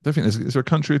 Don't think is there a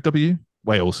country with W?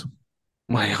 Wales,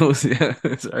 yeah.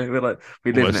 Sorry, we live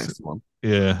next to one.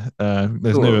 Yeah.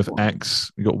 There's no of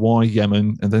X. We got Y,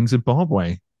 Yemen, and then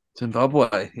Zimbabwe.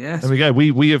 Yes. There we go.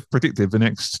 We have predicted the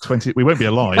next 20. We won't be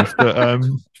alive, but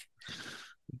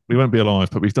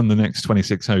we've done the next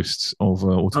 26 hosts of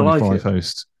or 25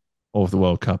 hosts of the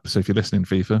World Cup. So if you're listening,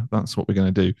 FIFA, that's what we're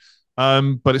going to do.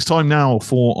 But it's time now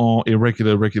for our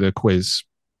regular quiz.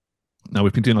 Now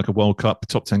we've been doing like a World Cup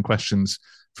top 10 questions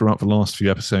throughout the last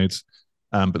few episodes.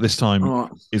 But this time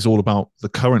is all about the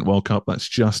current World Cup that's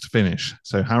just finished.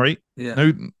 So, Harry,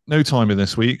 no timer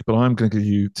this week, but I'm going to give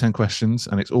you 10 questions,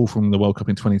 and it's all from the World Cup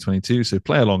in 2022. So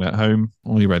play along at home.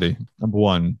 Are you ready? Number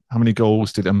 1, how many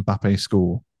goals did Mbappe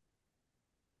score?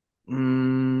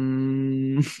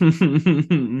 Mate,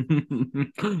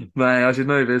 I should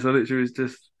know this. I literally was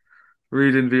just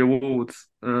reading the awards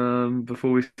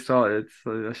before we started,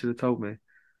 so I should have told me.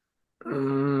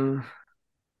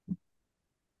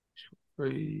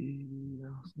 3.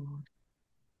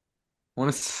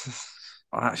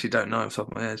 I actually don't know off the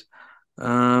top of my head.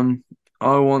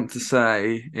 I want to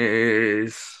say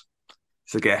it's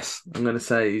a guess. I'm going to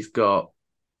say he's got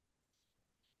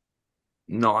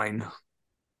 9.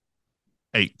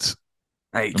 8.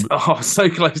 8. Oh, I was so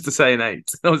close to saying 8.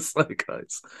 I was so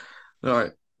close. All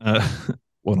right.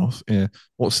 One off. Yeah.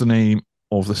 What's the name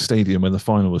of the stadium where the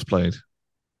final was played?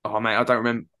 Oh, mate, I don't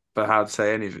remember how to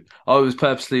say any of it. I was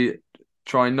purposely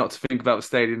trying not to think about the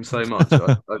stadium so much.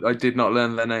 I did not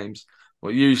learn their names.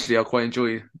 Well, usually I quite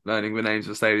enjoy learning the names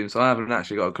of stadiums, so I haven't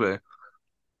actually got a clue.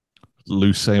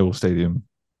 Lusail Stadium.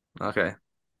 Okay. Is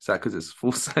that because it's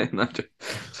full say? No,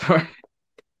 sorry.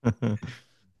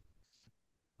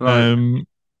 Right.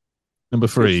 Number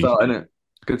 3. Good start, innit?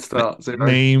 Good start.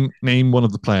 Name one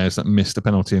of the players that missed a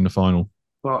penalty in the final.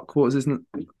 Fuck, what was his name?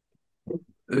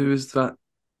 Who was that?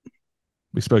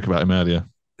 We spoke about him earlier.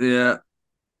 Yeah.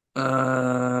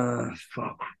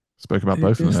 Fuck. Spoke about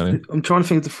both of them earlier. I'm trying to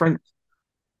think of the French.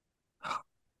 I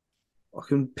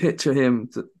can picture him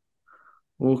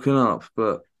walking up,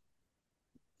 but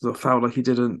I felt like he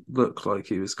didn't look like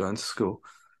he was going to school.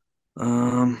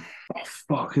 Oh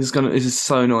fuck! This is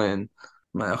so annoying,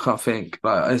 mate. I can't think.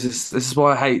 Like, this is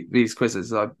why I hate these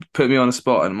quizzes. Like, put me on a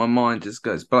spot and my mind just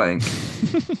goes blank.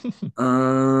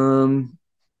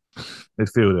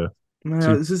 Midfielder.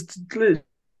 No, this is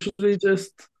literally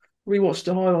just rewatched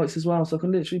the highlights as well, so I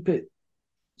can literally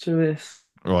picture this.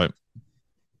 Right,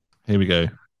 here we go.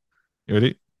 You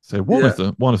ready? So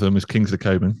one of them is Kingsley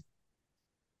Coman.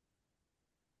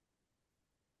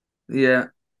 Yeah.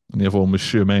 And the other one was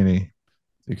Schumanni.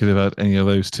 You could have had any of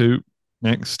those two.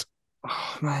 Next.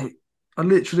 Oh, mate. I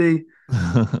literally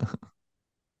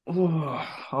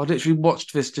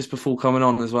watched this just before coming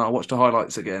on as well. I watched the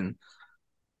highlights again.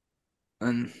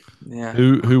 And yeah.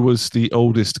 Who was the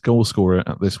oldest goal scorer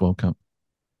at this World Cup?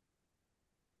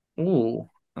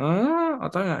 I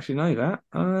don't actually know that.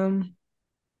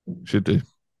 Should do.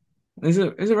 Is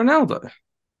it Ronaldo?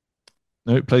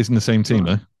 No, it plays in the same team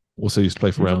though. Also used to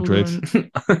play for Real Madrid.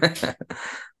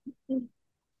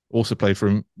 Also played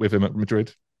with him at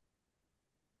Madrid.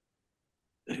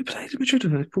 Who played at Madrid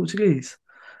with him? Portuguese.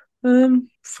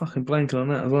 Fucking blanking on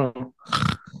that as well.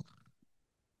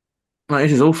 Mate,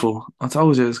 this is awful. I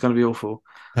told you it was going to be awful.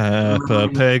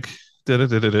 Peg.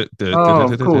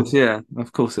 Of course, yeah.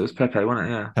 Of course, it was Pepe, wasn't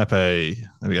it? Yeah. Pepe.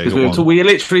 There we go. We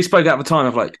literally spoke at the time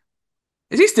of like,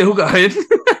 is he still going?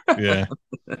 Yeah.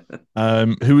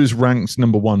 Who was ranked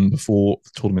number 1 before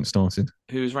the tournament started?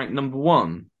 Who was ranked number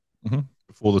 1? Mm-hmm.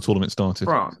 Before the tournament started?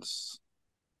 France.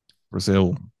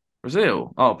 Brazil.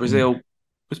 Oh, Brazil.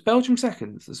 Was Belgium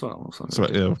second as well? Or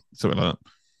something? Something like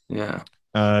that.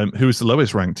 Yeah. Who was the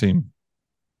lowest ranked team?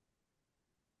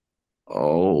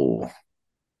 Oh,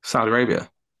 Saudi Arabia.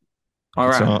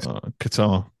 Iraq.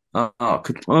 Qatar.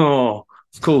 Oh,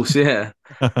 of course, yeah.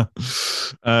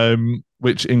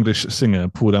 Which English singer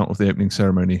pulled out of the opening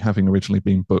ceremony, having originally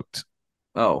been booked?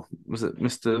 Oh, was it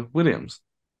Mr. Williams?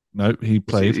 No, he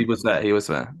played. He was there. It's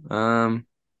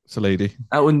a lady.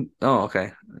 Oh,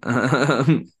 okay.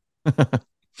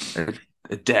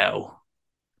 Adele.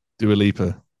 Dua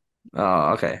Lipa.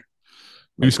 Oh, okay.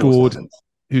 Who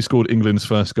scored England's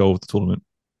first goal of the tournament?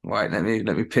 Right, let me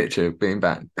picture being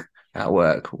back at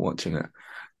work watching it.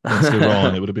 Against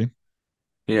Iran, it would have been.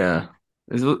 Yeah.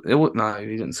 No, he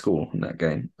didn't score in that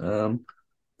game.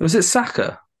 Was it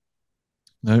Saka?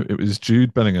 No, it was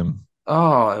Jude Bellingham.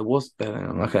 Oh, it was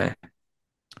Bellingham. Okay.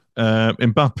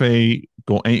 Mbappe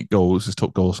got 8 goals as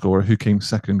top goal scorer. Who came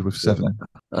second with 7?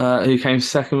 Who came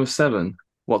second with 7?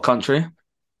 What country?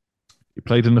 He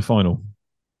played in the final.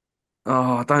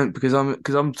 Oh, I don't because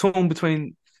I'm torn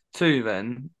between 2.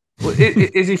 Then, well,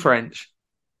 is he French?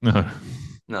 No.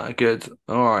 No, good.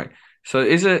 All right. So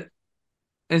is it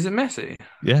Messi?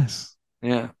 Yes.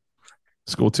 Yeah.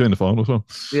 Scored 2 in the final as well.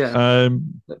 Yeah.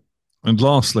 And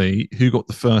lastly, who got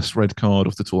the first red card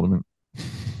of the tournament?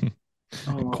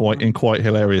 in quite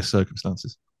hilarious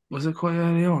circumstances. Was it quite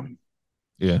early on?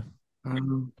 Yeah.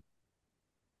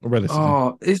 Relatively.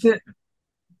 Oh, is it?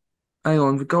 Hang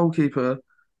on, the goalkeeper.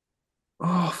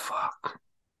 Oh fuck!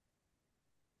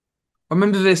 I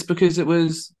remember this because it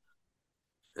was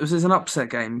was an upset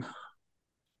game.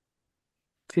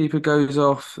 Keeper goes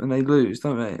off and they lose,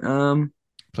 don't they?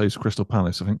 Plays Crystal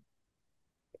Palace, I think.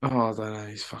 Oh, I don't know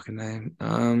his fucking name.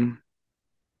 I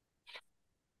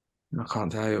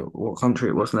can't tell you what country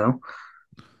it was now.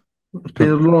 It's been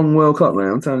a long World Cup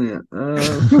now, I'm telling you.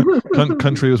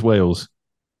 Country was Wales.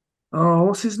 Oh,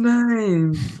 what's his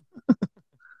name?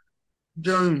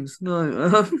 Jones.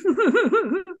 No.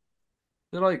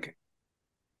 They're like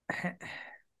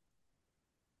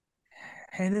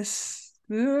Hennessy?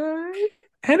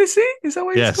 Is that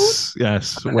what it's called?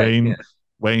 Yes. Wayne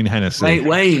Hennessy.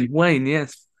 Wayne,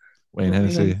 yes. Wayne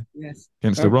Hennessy. Yes.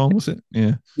 Against Iran, was it?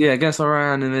 Yeah. Yeah, against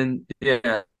Iran, and then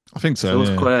I think so.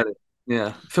 Feels quite early.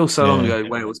 Yeah. Feels so long ago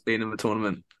Wales being in the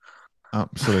tournament.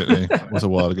 Absolutely. It was a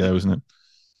while ago, wasn't it?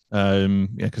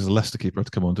 Because the Leicester keeper had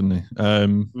to come on, didn't he?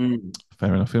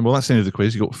 Fair enough. Well, that's the end of the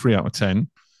quiz. You got 3 out of 10.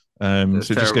 So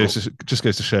it just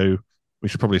goes to show we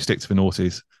should probably stick to the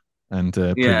noughties and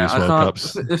previous World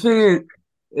Cups. The thing is,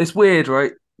 it's weird,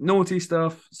 right? Naughty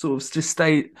stuff sort of just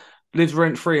lives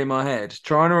rent free in my head.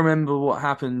 Trying to remember what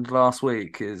happened last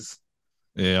week is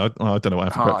I don't know what I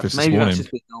had for breakfast Maybe this morning. that's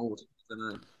just being old. I don't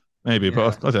know. Maybe,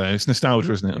 but I don't know. It's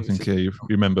nostalgia, isn't it? I think you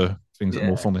remember things that are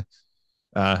more fondly.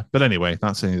 But anyway,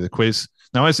 that's the end of the quiz.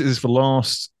 Now, as it is the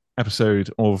last episode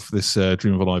of this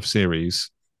Dream of a Life series,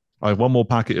 I have one more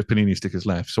packet of Panini stickers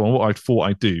left. So what I thought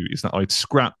I'd do is that I'd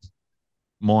scrap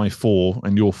my 4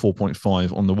 and your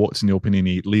 4.5 on the What's in Your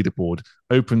Panini leaderboard,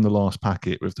 open the last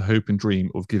packet with the hope and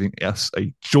dream of giving us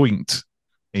a joint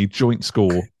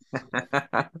score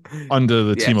under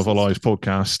the Team of Our Lives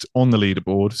podcast on the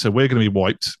leaderboard. So we're going to be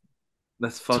wiped.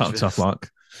 That's fun. Tough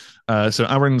luck. So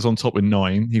Aaron's on top with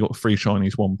 9. He got 3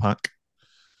 shinies, 1 pack.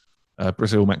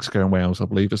 Brazil, Mexico, and Wales, I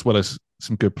believe, as well as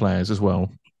some good players as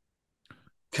well.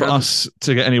 For us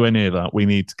to get anywhere near that, we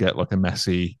need to get like a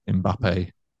Messi, Mbappe.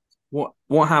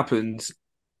 What happens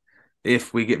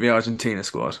if we get the Argentina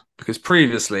squad? Because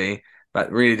previously that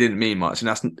really didn't mean much, and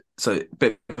that's so.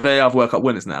 But they are World Cup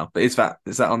winners now. But is that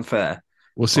unfair?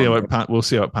 We'll see how it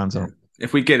pans out.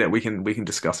 If we get it, we can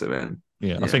discuss it then.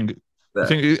 Yeah. I think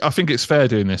it's fair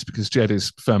doing this because Jed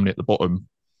is firmly at the bottom.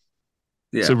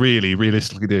 Yeah. So really,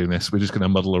 realistically doing this, we're just going to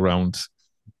muddle around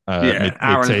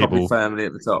mid-table. Firmly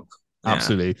at the top. Yeah.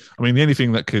 Absolutely. I mean, the only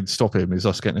thing that could stop him is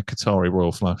us getting a Qatari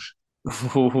Royal Flush. But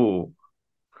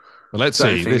let's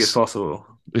see. I think it's possible.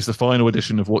 It's the final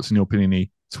edition of What's in Your Panini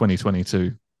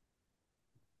 2022.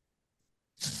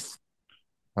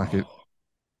 Packet.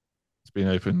 It's been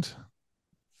opened.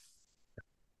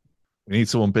 We need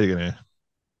someone big in here.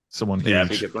 Someone huge. Yeah,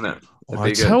 big, isn't it?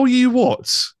 I tell you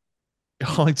what.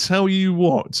 I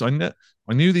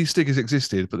knew these stickers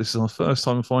existed, but this is our first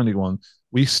time finding one.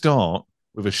 We start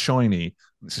with a shiny.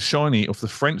 It's a shiny of the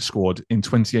French squad in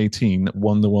 2018 that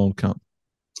won the World Cup.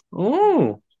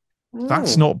 Oh.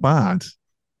 That's not bad.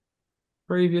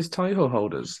 Previous title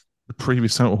holders. The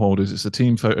previous title holders. It's a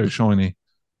team photo shiny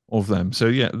of them. So,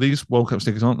 yeah, these World Cup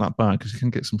stickers aren't that bad because you can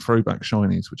get some throwback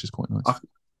shinies, which is quite nice.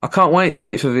 I can't wait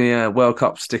for the World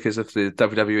Cup stickers of the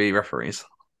WWE referees.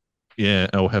 Yeah,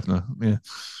 El Hebner. Yeah.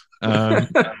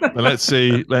 But let's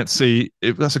see. That's a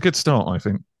good start, I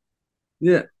think.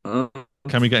 Yeah.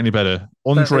 Can we get any better?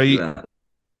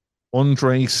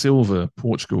 Andre Silva,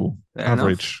 Portugal.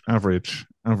 Average.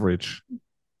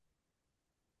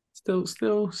 Still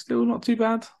not too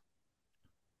bad.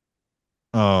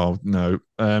 Oh no.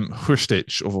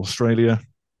 Hristich of Australia.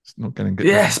 It's not getting good.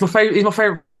 Yeah, he's my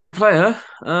favourite player.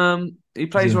 He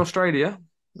plays for Australia,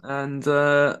 and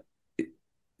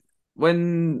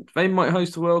when they might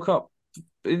host the World Cup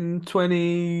in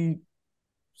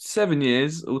 27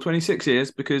 years or 26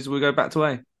 years, because we go back to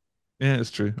A. Yeah,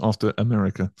 it's true. After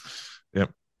America.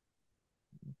 Yep.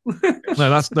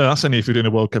 That's only if you're doing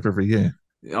a World Cup every year.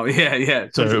 Oh yeah.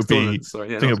 So it'll be.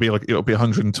 I think it'll be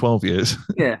 112 years.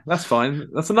 Yeah, that's fine.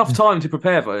 That's enough time to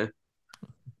prepare though.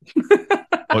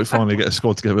 Might finally get a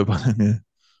squad together by then. Yeah.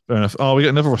 Fair enough. Oh, we got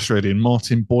another Australian,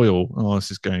 Martin Boyle. Oh, this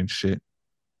is going shit.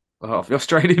 Oh, the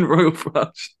Australian Royal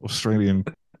Flush. Australian.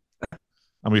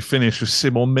 And we finish with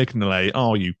Simon Mignolet.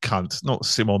 Oh, you cunt. Not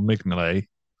Simon Mignolet.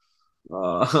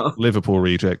 Liverpool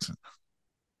reject.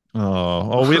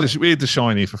 Oh, we had the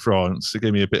shiny for France. It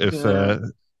gave me a bit of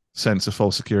sense of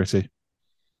false security.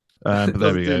 But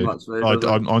there we go.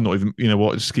 I'm not even. You know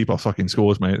what? Just keep our fucking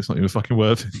scores, mate. It's not even fucking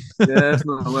worth it. Yeah, it's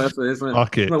not worth it, isn't it?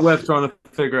 Fuck it. It's not worth trying to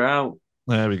figure it out.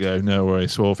 There we go. No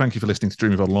worries. Well, thank you for listening to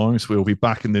Dream of Our Lives. We'll be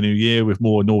back in the new year with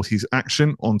more Naughties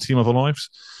action on Team of Our Lives.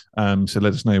 So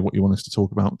let us know what you want us to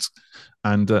talk about.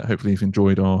 And hopefully you've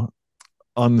enjoyed our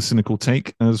uncynical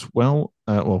take as well.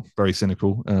 Very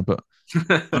cynical, but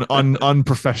an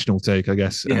unprofessional take, I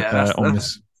guess, on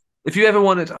this. If you ever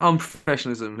wanted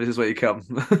unprofessionalism, this is where you come.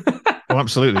 Oh,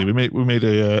 absolutely. We made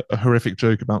a horrific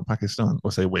joke about Pakistan.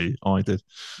 Or say we, I did.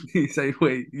 You say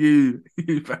we, you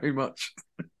very much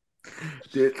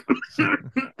did.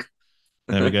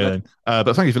 There we go then.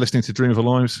 But thank you for listening to Dream of Our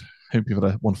Lives. Hope you've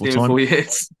had a wonderful time. 4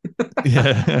 years.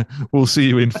 Yeah, we'll see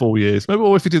you in 4 years. Maybe,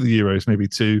 or if we do the Euros, maybe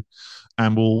 2.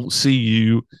 And we'll see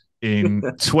you in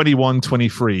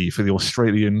 21-23 for the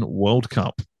Australian World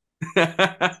Cup.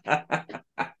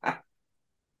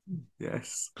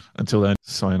 Yes. Until then,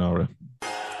 sayonara.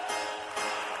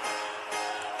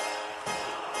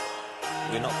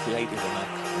 We're not creative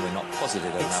enough. We're not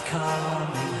positive enough. It's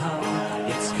coming home.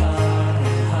 It's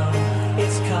coming home.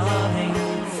 It's coming.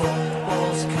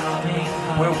 Football's coming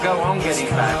home. We'll go on getting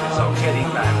back. So getting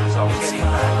back. So getting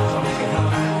back. So getting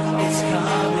back. It's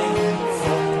coming.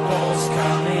 Football's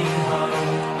coming home.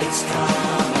 It's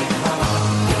coming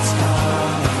home. It's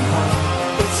coming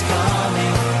home. It's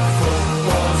coming.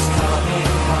 Football's coming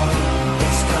home.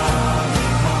 It's coming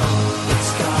home.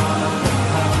 It's coming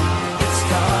home. It's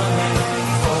coming.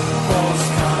 Football's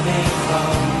coming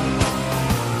home.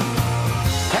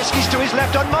 Heskey's to his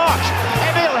left on March.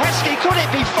 Emil Heskey, could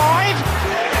it be 5?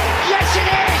 Yes, it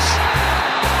is!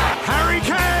 Harry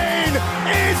Kane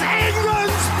is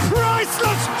England's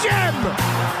priceless gem!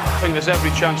 I think there's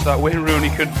every chance that Wayne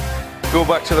Rooney could go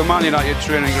back to the Man United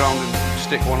training ground and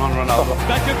stick one on Ronaldo.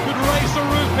 Beckham could raise the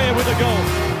roof here with a goal.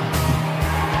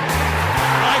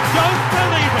 I don't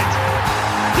believe it.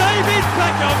 David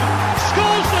Beckham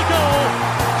scores the goal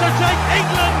to take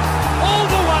England all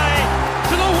the way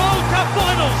to the World Cup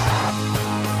finals.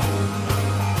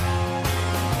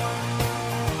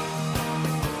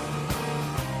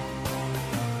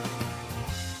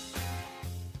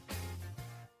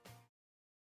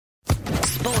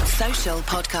 Sports Social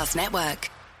Podcast Network.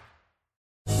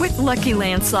 With Lucky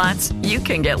Land Slots, you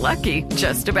can get lucky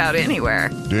just about anywhere.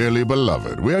 Dearly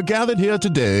beloved, we are gathered here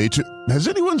today to... Has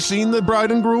anyone seen the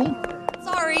bride and groom?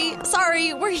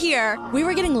 Sorry, we're here. We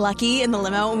were getting lucky in the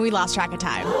limo and we lost track of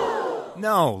time.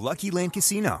 No, Lucky Land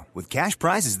Casino, with cash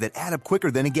prizes that add up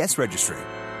quicker than a guest registry.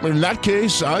 In that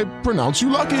case, I pronounce you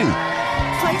lucky.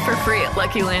 Play for free at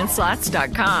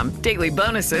LuckyLandSlots.com. Daily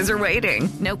bonuses are waiting.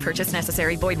 No purchase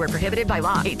necessary. Void where prohibited by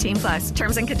law. 18+.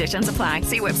 Terms and conditions apply.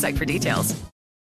 See website for details.